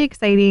to be really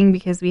exciting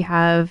because we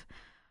have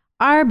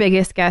our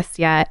biggest guest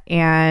yet,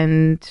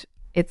 and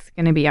it's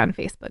going to be on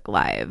Facebook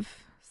Live.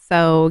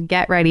 So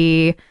get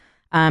ready.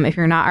 If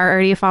you're not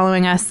already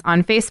following us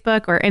on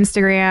Facebook or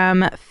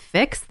Instagram,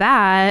 fix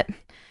that.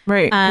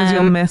 Right, because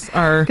you'll miss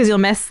our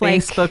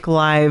Facebook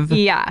Live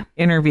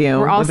interview.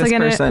 We're also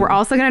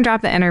gonna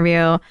drop the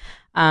interview,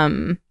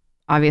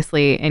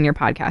 obviously in your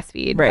podcast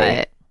feed. Right.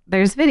 But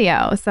there's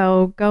video,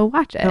 so go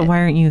watch it. But why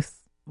aren't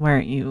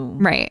you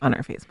right on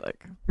our Facebook?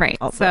 Right.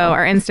 Also. So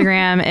our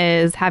Instagram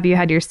is Have You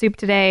Had Your Soup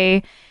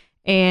Today?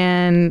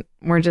 And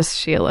we're just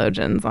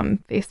Sheologians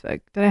on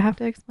Facebook. Did I have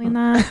to explain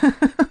that?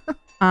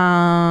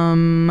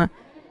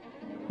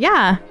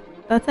 Yeah,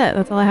 that's it.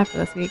 That's all I have for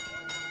this week.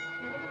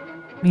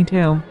 Me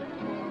too.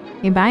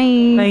 Okay,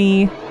 bye.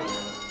 Bye.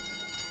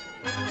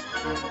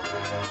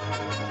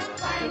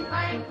 Clang,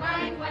 clang,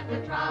 clang went the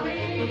trolley.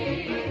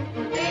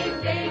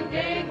 Ding, ding,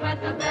 ding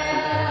went the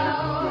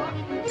bell.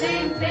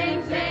 Zing,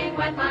 zing, zing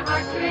went my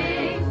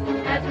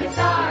heartstrings as we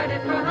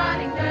started for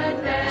Huntington.